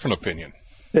has a different opinion.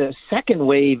 The second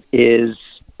wave is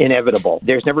inevitable.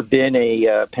 There's never been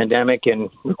a pandemic in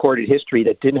recorded history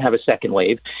that didn't have a second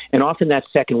wave. And often that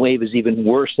second wave is even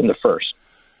worse than the first.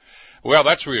 Well,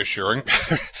 that's reassuring.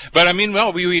 But I mean,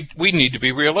 well, we need to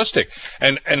be realistic.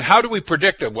 And how do we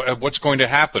predict what's going to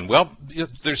happen? Well,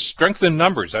 there's strength in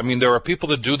numbers. I mean, there are people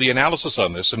that do the analysis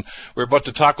on this, and we're about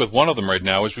to talk with one of them right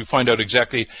now as we find out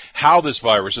exactly how this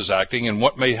virus is acting and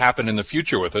what may happen in the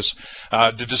future with us.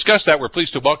 To discuss that, we're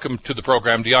pleased to welcome to the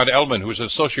program Dionne Alleman, who is an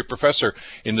associate professor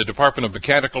in the Department of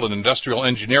Mechanical and Industrial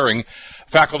Engineering,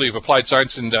 Faculty of Applied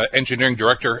Science and Engineering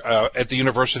Director at the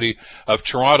University of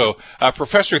Toronto.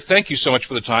 Professor, thank you so much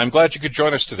for the time. Glad you could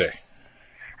join us today.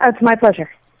 It's my pleasure.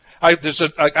 I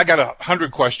got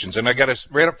 100 questions, and I got to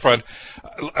right up front.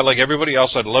 Like everybody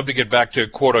else, I'd love to get back to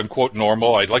quote unquote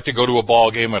normal. I'd like to go to a ball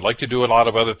game. I'd like to do a lot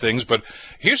of other things. But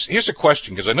here's a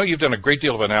question, because I know you've done a great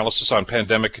deal of analysis on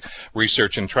pandemic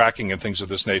research and tracking and things of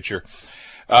this nature.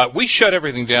 We shut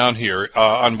everything down here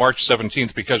on March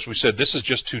 17th because we said this is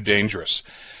just too dangerous.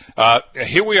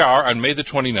 Here we are on May the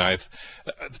 29th.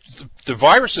 The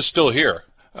virus is still here.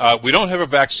 We don't have a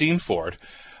vaccine for it.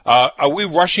 Are we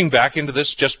rushing back into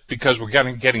this just because we're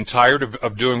getting tired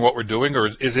of doing what we're doing, or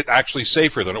is it actually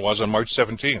safer than it was on March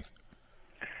 17th?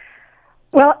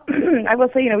 Well, I will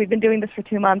say, we've been doing this for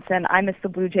 2 months, and I miss the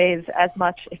Blue Jays as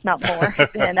much, if not more,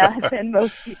 than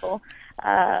most people.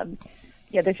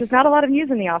 There's just not a lot of news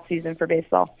in the off season for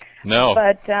baseball. No.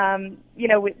 But,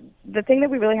 the thing that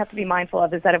we really have to be mindful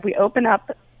of is that if we open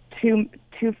up too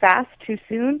fast, too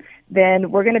soon,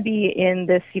 then we're going to be in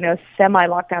this,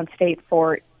 semi-lockdown state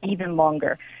for even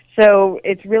longer. So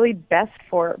it's really best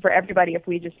for everybody if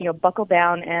we just, buckle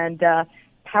down and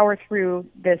power through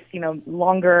this,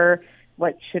 longer,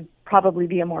 what should probably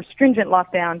be a more stringent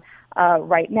lockdown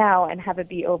right now, and have it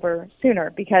be over sooner.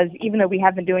 Because even though we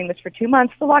have been doing this for 2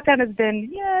 months, the lockdown has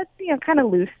been, kind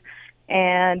of loose.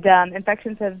 And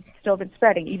infections have still been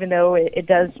spreading, even though it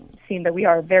does seem that we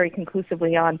are very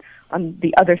conclusively on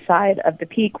the other side of the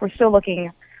peak. We're still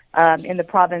looking in the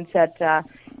province at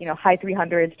high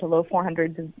 300s to low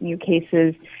 400s of new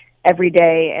cases every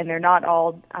day, and they're not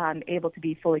all able to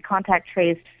be fully contact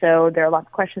traced. So there are lots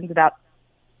of questions about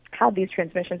how these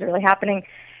transmissions are really happening.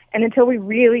 And until we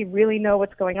really, really know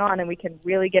what's going on and we can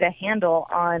really get a handle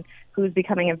on who's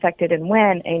becoming infected and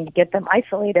when and get them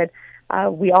isolated,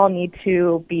 we all need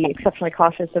to be exceptionally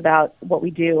cautious about what we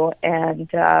do and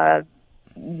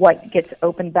what gets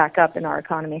opened back up in our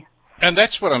economy. And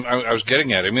that's what I was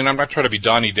getting at. I mean, I'm not trying to be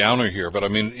Donnie Downer here, but I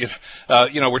mean, if,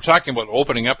 we're talking about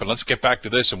opening up, and let's get back to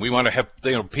this, and we want to have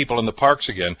people in the parks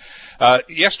again.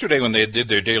 Yesterday, when they did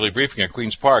their daily briefing at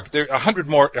Queen's Park, there are 100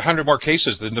 more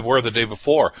cases than there were the day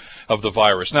before of the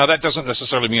virus. Now, that doesn't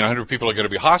necessarily mean 100 people are going to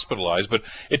be hospitalized, but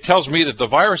it tells me that the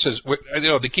virus is,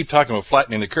 they keep talking about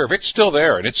flattening the curve. It's still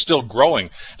there, and it's still growing.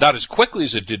 Not as quickly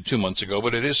as it did 2 months ago,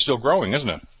 but it is still growing, isn't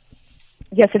it?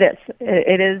 Yes, it is.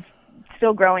 It is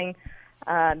still growing.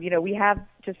 We have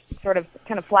just sort of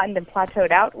kind of flattened and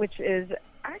plateaued out, which is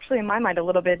actually, in my mind, a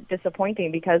little bit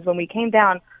disappointing, because when we came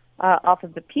down off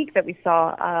of the peak that we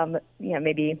saw,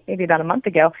 maybe about a month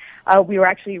ago, we were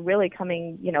actually really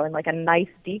coming, in like a nice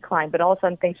decline, but all of a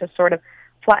sudden things just sort of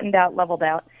flattened out, leveled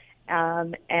out.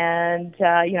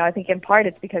 I think in part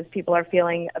it's because people are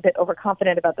feeling a bit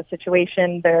overconfident about the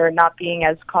situation. They're not being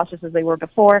as cautious as they were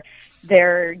before.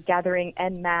 They're gathering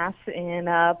en masse in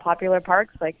popular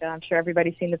parks. Like, I'm sure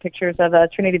everybody's seen the pictures of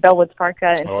Trinity Bellwoods Park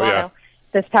in Toronto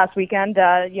this past weekend.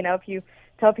 If you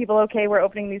tell people, okay, we're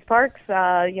opening these parks,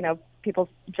 people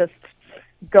just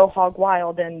go hog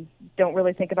wild and don't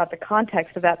really think about the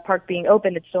context of that park being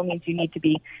open. It still means you need to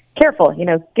be careful.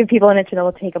 Give people an inch and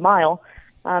it'll take a mile.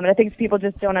 And I think people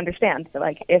just don't understand. So,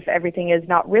 like, if everything is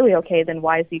not really okay, then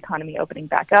why is the economy opening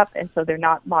back up? And so they're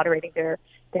not moderating their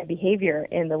behavior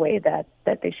in the way that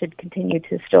they should continue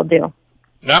to still do.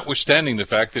 Notwithstanding the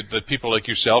fact that people like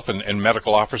yourself and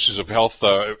medical officers of health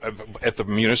at the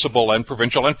municipal and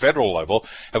provincial and federal level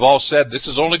have all said this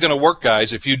is only going to work,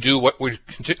 guys, if you do what we're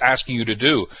asking you to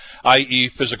do, i.e.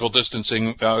 physical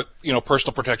distancing,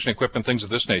 personal protection equipment, things of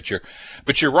this nature.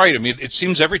 But you're right. I mean, it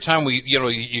seems every time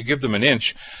you give them an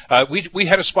inch. We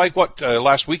had a spike,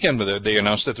 last weekend they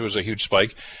announced that there was a huge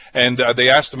spike, and they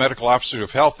asked the medical officer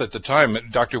of health at the time,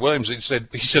 Dr. Williams, he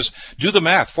says, do the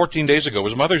math. 14 days ago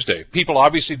was Mother's Day. People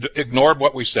obviously ignored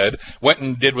what we said, went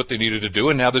and did what they needed to do,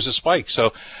 and now there's a spike.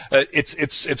 So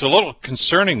it's a little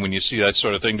concerning when you see that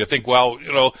sort of thing, to think, well,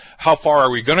 how far are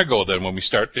we going to go then when we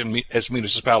start as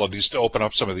municipalities to open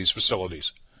up some of these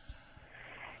facilities?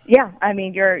 Yeah, I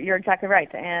mean, you're exactly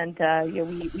right. And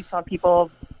we saw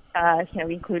people,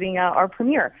 including our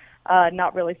premier,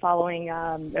 not really following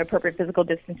appropriate physical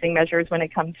distancing measures when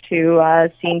it comes to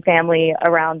seeing family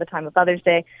around the time of Mother's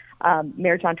Day.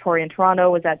 Mayor John Tory in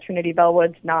Toronto was at Trinity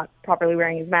Bellwoods, not properly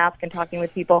wearing his mask and talking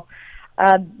with people.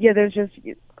 There's just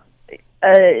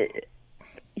a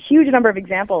huge number of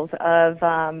examples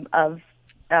of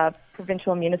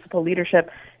provincial and municipal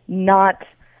leadership not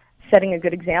setting a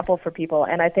good example for people,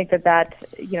 and I think that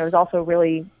is also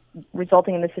really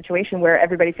resulting in this situation where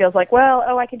everybody feels like,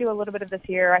 I can do a little bit of this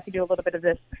here, I can do a little bit of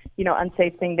this,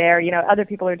 unsafe thing there. Other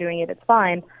people are doing it, it's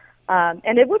fine.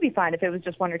 And it would be fine if it was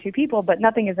just one or two people, but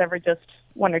nothing is ever just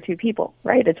one or two people,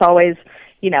 right? It's always,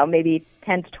 maybe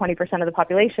 10 to 20% of the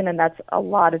population, and that's a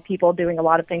lot of people doing a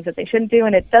lot of things that they shouldn't do,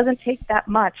 and it doesn't take that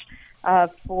much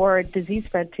for disease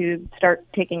spread to start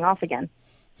taking off again.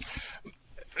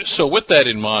 So with that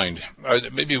in mind,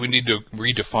 maybe we need to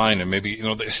redefine, and maybe,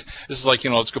 this is like,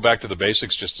 let's go back to the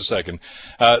basics just a second.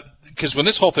 Because when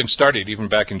this whole thing started, even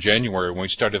back in January, when we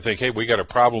started to think, hey, we got a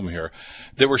problem here,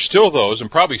 there were still those,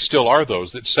 and probably still are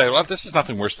those, that say, well, this is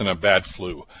nothing worse than a bad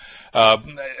flu.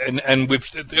 And we've,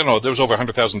 there was over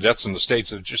 100,000 deaths in the States.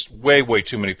 That just way, way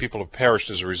too many people have perished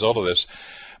as a result of this.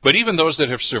 But even those that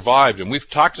have survived, and we've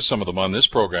talked to some of them on this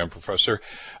program, Professor,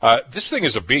 this thing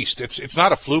is a beast. It's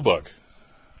not a flu bug.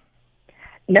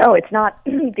 No, it's not.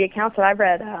 The accounts that I've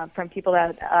read from people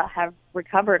that have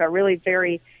recovered are really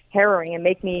very harrowing and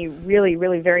make me really,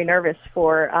 really very nervous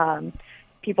for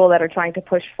people that are trying to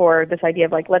push for this idea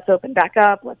of, like, let's open back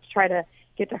up, let's try to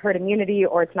get to herd immunity,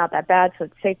 or it's not that bad, so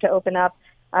it's safe to open up.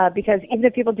 Because even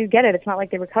if people do get it, it's not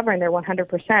like they recover and they're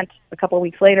 100% a couple of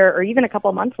weeks later or even a couple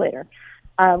of months later.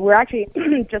 We're actually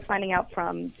just finding out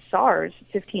from SARS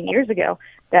 15 years ago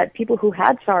that people who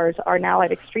had SARS are now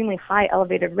at extremely high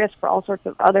elevated risk for all sorts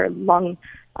of other lung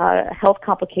health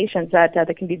complications that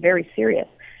can be very serious.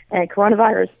 And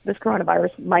this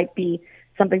coronavirus might be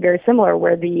something very similar,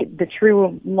 where the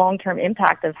true long-term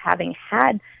impact of having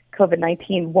had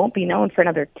COVID-19 won't be known for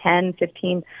another 10,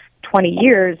 15, 20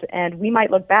 years. And we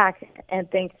might look back and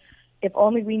think, if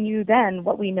only we knew then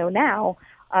what we know now,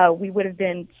 we would have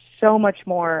been so much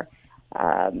more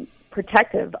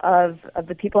protective of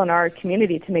the people in our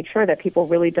community to make sure that people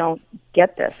really don't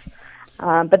get this.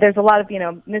 But there's a lot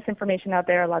of, misinformation out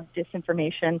there, a lot of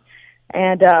disinformation,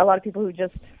 and a lot of people who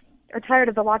just are tired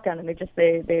of the lockdown, and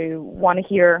they want to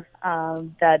hear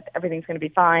that everything's going to be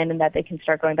fine and that they can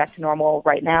start going back to normal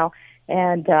right now.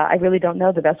 And I really don't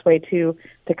know the best way to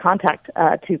combat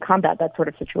that sort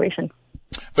of situation.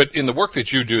 But in the work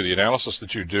that you do, the analysis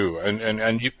that you do,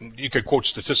 and you could quote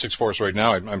statistics for us right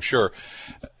now, I'm sure,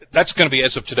 that's going to be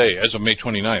as of today, as of May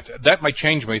 29th. That might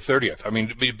change May 30th. I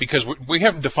mean, because we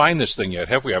haven't defined this thing yet,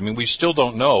 have we? I mean, we still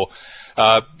don't know.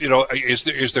 Is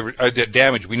there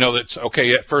damage? We know that,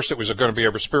 okay, at first it was going to be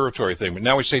a respiratory thing, but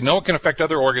now we say, no, it can affect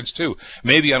other organs too,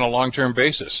 maybe on a long-term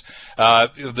basis.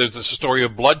 There's a story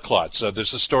of blood clots.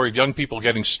 There's a story of young people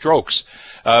getting strokes.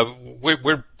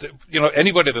 Anybody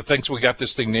that thinks we got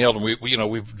this thing nailed and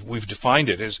we've defined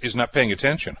it is not paying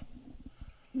attention.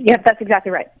 Yeah, that's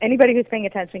exactly right. Anybody who's paying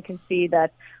attention can see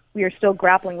that we are still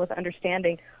grappling with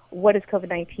understanding what is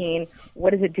COVID-19,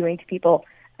 what is it doing to people,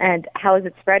 and how is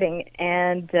it spreading.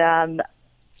 And, a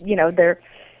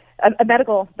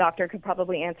medical doctor could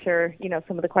probably answer,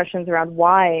 some of the questions around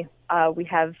why we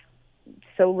have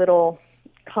so little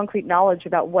concrete knowledge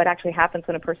about what actually happens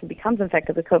when a person becomes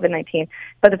infected with COVID-19.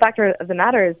 But the fact of the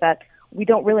matter is that we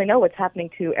don't really know what's happening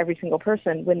to every single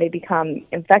person when they become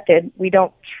infected. We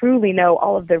don't truly know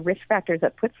all of the risk factors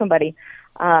that put somebody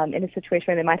in a situation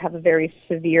where they might have a very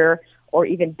severe or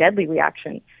even deadly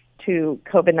reaction to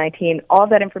COVID-19. All of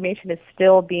that information is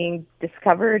still being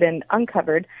discovered and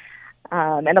uncovered.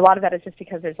 And a lot of that is just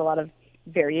because there's a lot of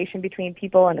variation between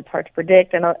people and it's hard to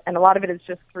predict. And a lot of it is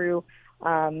just through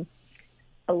a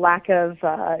lack of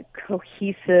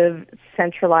cohesive,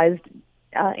 centralized,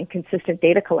 and consistent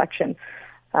data collection.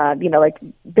 Like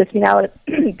this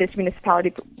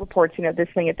municipality reports, this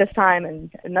thing at this time,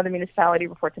 and another municipality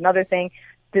reports another thing.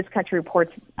 This country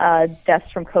reports deaths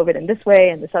from COVID in this way,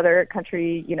 and this other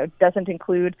country, doesn't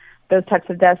include those types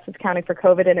of deaths as counting for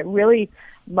COVID, and it really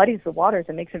muddies the waters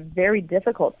and makes it very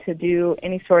difficult to do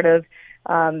any sort of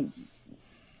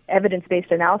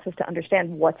evidence-based analysis to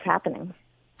understand what's happening.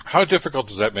 How difficult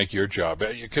does that make your job?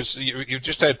 Because you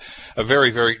just had a very,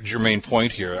 very germane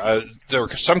point here. There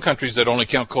are some countries that only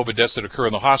count COVID deaths that occur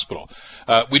in the hospital.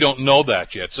 We don't know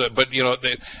that yet. So, but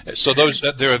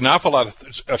there are an awful lot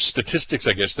of statistics,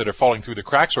 I guess, that are falling through the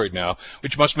cracks right now,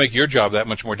 which must make your job that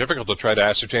much more difficult to try to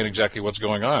ascertain exactly what's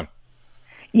going on.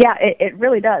 Yeah, it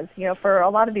really does. For a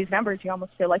lot of these numbers, you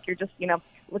almost feel like you're just,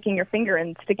 licking your finger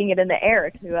and sticking it in the air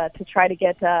to try to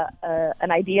get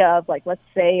an idea of, like, let's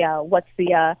say what's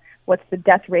the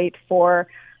death rate for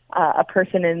a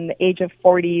person in the age of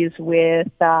 40s with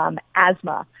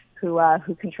asthma who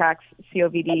contracts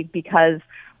COVD, because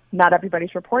not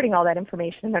everybody's reporting all that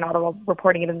information. They're not all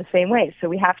reporting it in the same way. So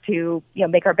we have to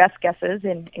make our best guesses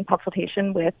in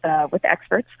consultation with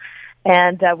experts,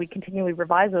 and we continually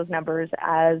revise those numbers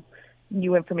as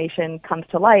new information comes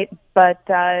to light. But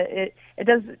it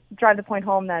does drive the point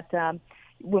home that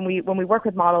when we work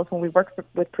with models, when we work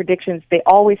with predictions, they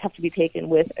always have to be taken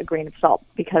with a grain of salt,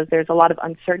 because there's a lot of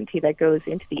uncertainty that goes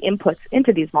into the inputs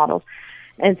into these models.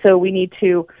 And so we need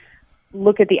to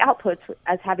look at the outputs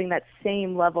as having that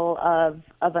same level of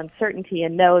uncertainty,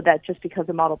 and know that just because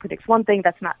the model predicts one thing,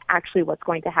 that's not actually what's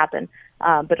going to happen.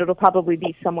 But it'll probably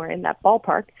be somewhere in that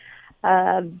ballpark.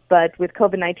 But with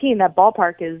COVID-19, that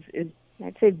ballpark is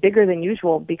I'd say bigger than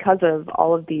usual because of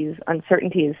all of these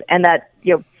uncertainties, and that,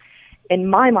 in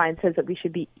my mind, says that we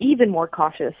should be even more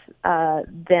cautious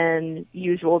than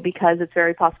usual, because it's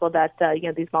very possible that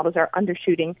these models are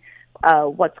undershooting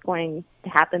what's going to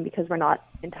happen, because we're not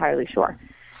entirely sure.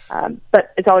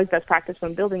 But it's always best practice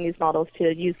when building these models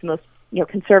to use the most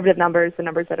conservative numbers, the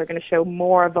numbers that are going to show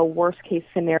more of a worst case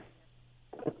scenario.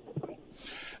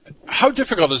 How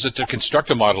difficult is it to construct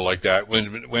a model like that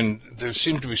when there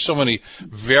seem to be so many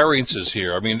variances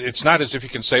here? I mean, it's not as if you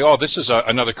can say, oh, this is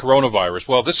another coronavirus.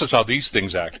 Well, this is how these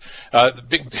things act.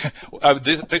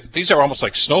 These are almost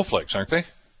like snowflakes, aren't they?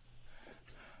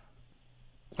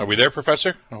 Are we there,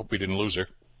 Professor? I hope we didn't lose her.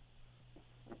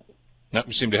 No,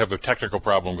 we seem to have a technical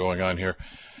problem going on here.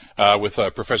 With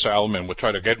Professor Alleman. We'll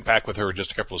try to get back with her in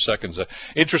just a couple of seconds.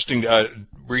 Interesting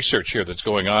research here that's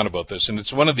going on about this, and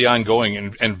it's one of the ongoing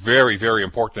and very, very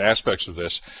important aspects of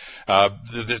this.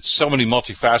 It's so many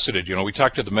multifaceted. We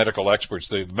talked to the medical experts,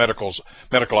 the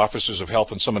medical officers of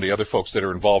health, and some of the other folks that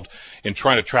are involved in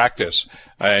trying to track this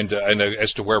and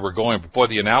as to where we're going. But boy,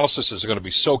 the analysis is going to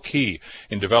be so key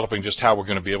in developing just how we're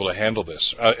going to be able to handle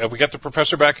this. Have we got the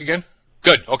professor back again?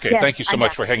 Good. Okay. Yes, thank you so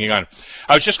much for hanging on.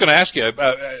 I was just going to ask you,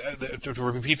 to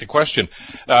repeat the question,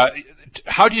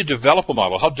 how do you develop a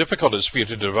model? How difficult is it for you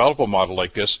to develop a model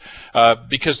like this?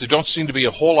 Because there don't seem to be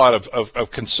a whole lot of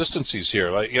consistencies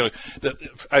here. Like,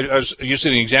 I was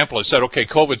using the example. I said, okay,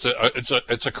 COVID's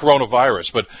it's a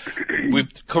coronavirus, but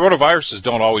coronaviruses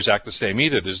don't always act the same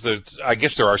either. I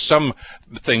guess there are some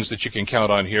things that you can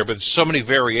count on here, but so many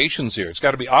variations here. It's got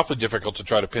to be awfully difficult to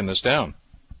try to pin this down.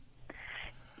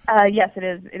 Yes, it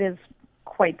is. It is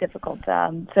quite difficult.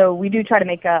 So we do try to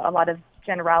make a lot of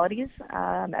generalities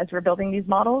as we're building these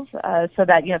models, so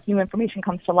that if new information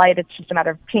comes to light, it's just a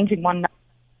matter of changing one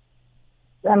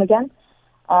them again.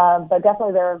 But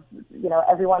definitely,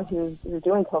 everyone who's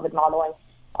doing COVID modeling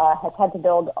has had to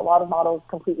build a lot of models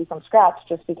completely from scratch,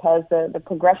 just because the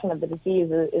progression of the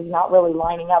disease is not really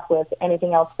lining up with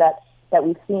anything else that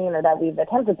we've seen or that we've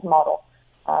attempted to model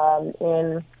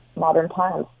in modern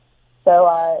times. So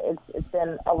it's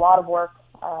been a lot of work,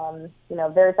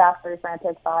 very fast, very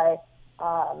frantic by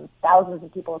thousands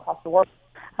of people across the world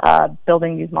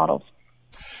building these models.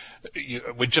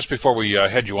 Just before we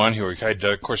had you on here, we had,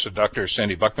 of course, Dr.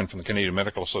 Sandy Buckman from the Canadian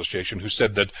Medical Association, who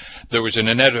said that there was an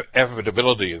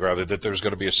inevitability, that there was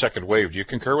going to be a second wave. Do you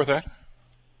concur with that?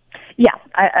 Yeah,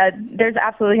 there's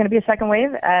absolutely going to be a second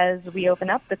wave as we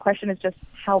open up. The question is just,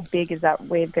 how big is that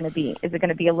wave going to be? Is it going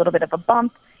to be a little bit of a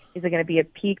bump? Is it going to be a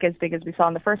peak as big as we saw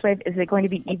in the first wave? Is it going to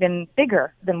be even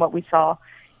bigger than what we saw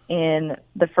in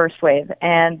the first wave?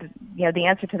 And, the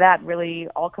answer to that really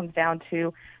all comes down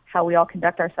to how we all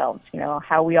conduct ourselves,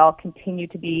 how we all continue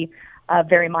to be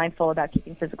very mindful about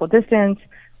keeping physical distance,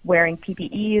 wearing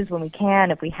PPEs when we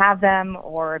can, if we have them,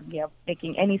 or,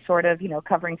 making any sort of,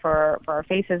 covering for our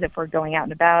faces if we're going out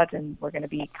and about and we're going to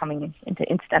be coming into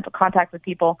incidental contact with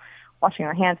people, washing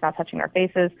our hands, not touching our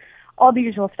faces, all the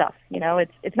usual stuff.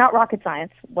 It's not rocket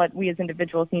science what we as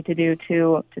individuals need to do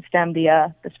to stem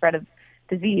the spread of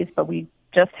disease, but we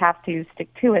just have to stick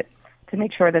to it to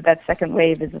make sure that second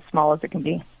wave is as small as it can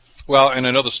be. Well, and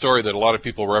another story that a lot of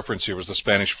people reference here was the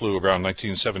Spanish flu around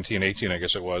 1917-18, I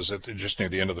guess it was, just near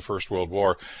the end of the First World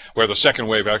War, where the second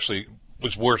wave actually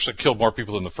was worse. It killed more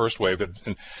people than the first wave,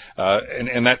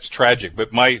 and that's tragic.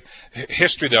 But my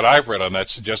history that I've read on that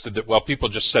suggested that, people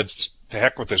just said, to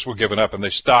heck with this, we're giving up, and they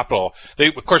stopped all.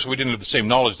 Of course, we didn't have the same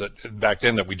knowledge that back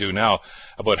then that we do now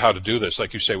about how to do this,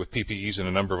 like you say, with PPEs and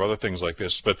a number of other things like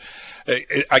this. But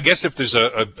I guess if there's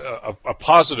a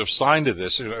positive sign to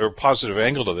this, or a positive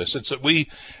angle to this, it's that we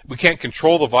can't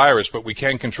control the virus, but we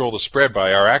can control the spread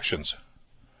by our actions.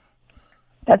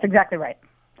 That's exactly right.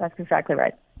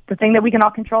 The thing that we can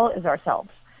all control is ourselves,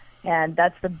 and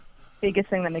that's the biggest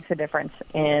thing that makes a difference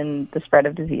in the spread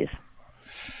of disease.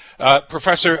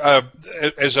 Professor,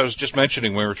 as I was just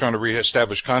mentioning, when we were trying to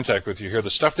reestablish contact with you here, the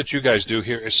stuff that you guys do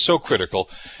here is so critical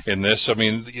in this. I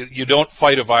mean, you don't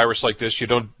fight a virus like this. You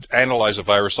don't analyze a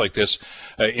virus like this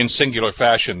in singular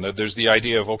fashion. There's the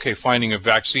idea of, finding a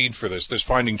vaccine for this. There's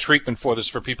finding treatment for this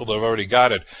for people that have already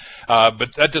got it.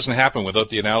 But that doesn't happen without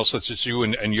the analysis that you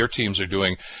and your teams are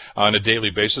doing on a daily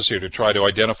basis here to try to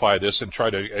identify this and try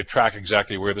to track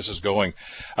exactly where this is going.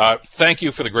 Thank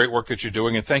you for the great work that you're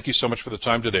doing, and thank you so much for the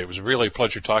time today. It was really a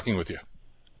pleasure talking with you.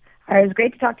 All right, it was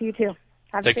great to talk to you, too.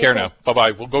 Take care now.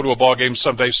 Bye-bye. We'll go to a ball game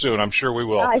someday soon. I'm sure we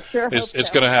will. I sure hope It's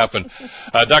so. going to happen.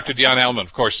 Dr. Dionne Alleman,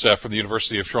 of course, from the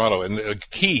University of Toronto, and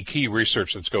key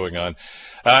research that's going on.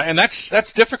 And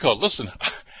that's difficult. Listen,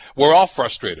 we're all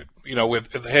frustrated,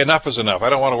 with, hey, enough is enough. I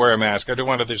don't want to wear a mask. I don't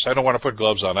want to this. I don't want to put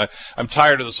gloves on. I'm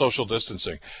tired of the social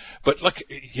distancing. But look,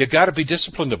 you got to be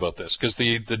disciplined about this, because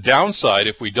the downside,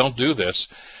 if we don't do this,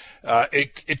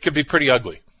 it could be pretty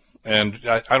ugly. And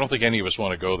I don't think any of us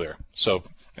want to go there. So,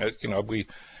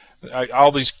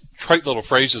 all these trite little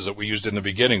phrases that we used in the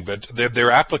beginning, but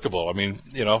they're applicable. I mean,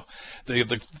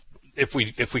 if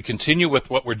we continue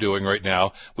with what we're doing right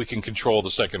now, we can control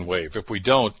the second wave. If we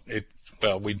don't,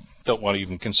 we don't want to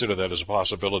even consider that as a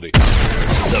possibility.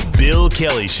 The Bill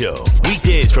Kelly Show,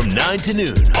 weekdays from 9 to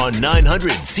noon on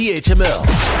 900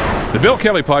 CHML. The Bill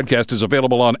Kelly Podcast is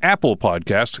available on Apple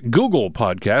Podcast, Google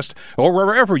Podcast, or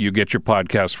wherever you get your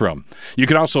podcasts from. You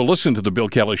can also listen to The Bill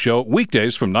Kelly Show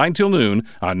weekdays from 9 till noon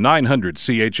on 900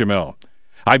 CHML.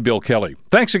 I'm Bill Kelly.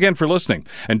 Thanks again for listening.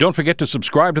 And don't forget to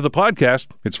subscribe to the podcast.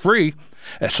 It's free,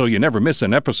 so you never miss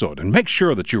an episode. And make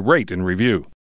sure that you rate and review.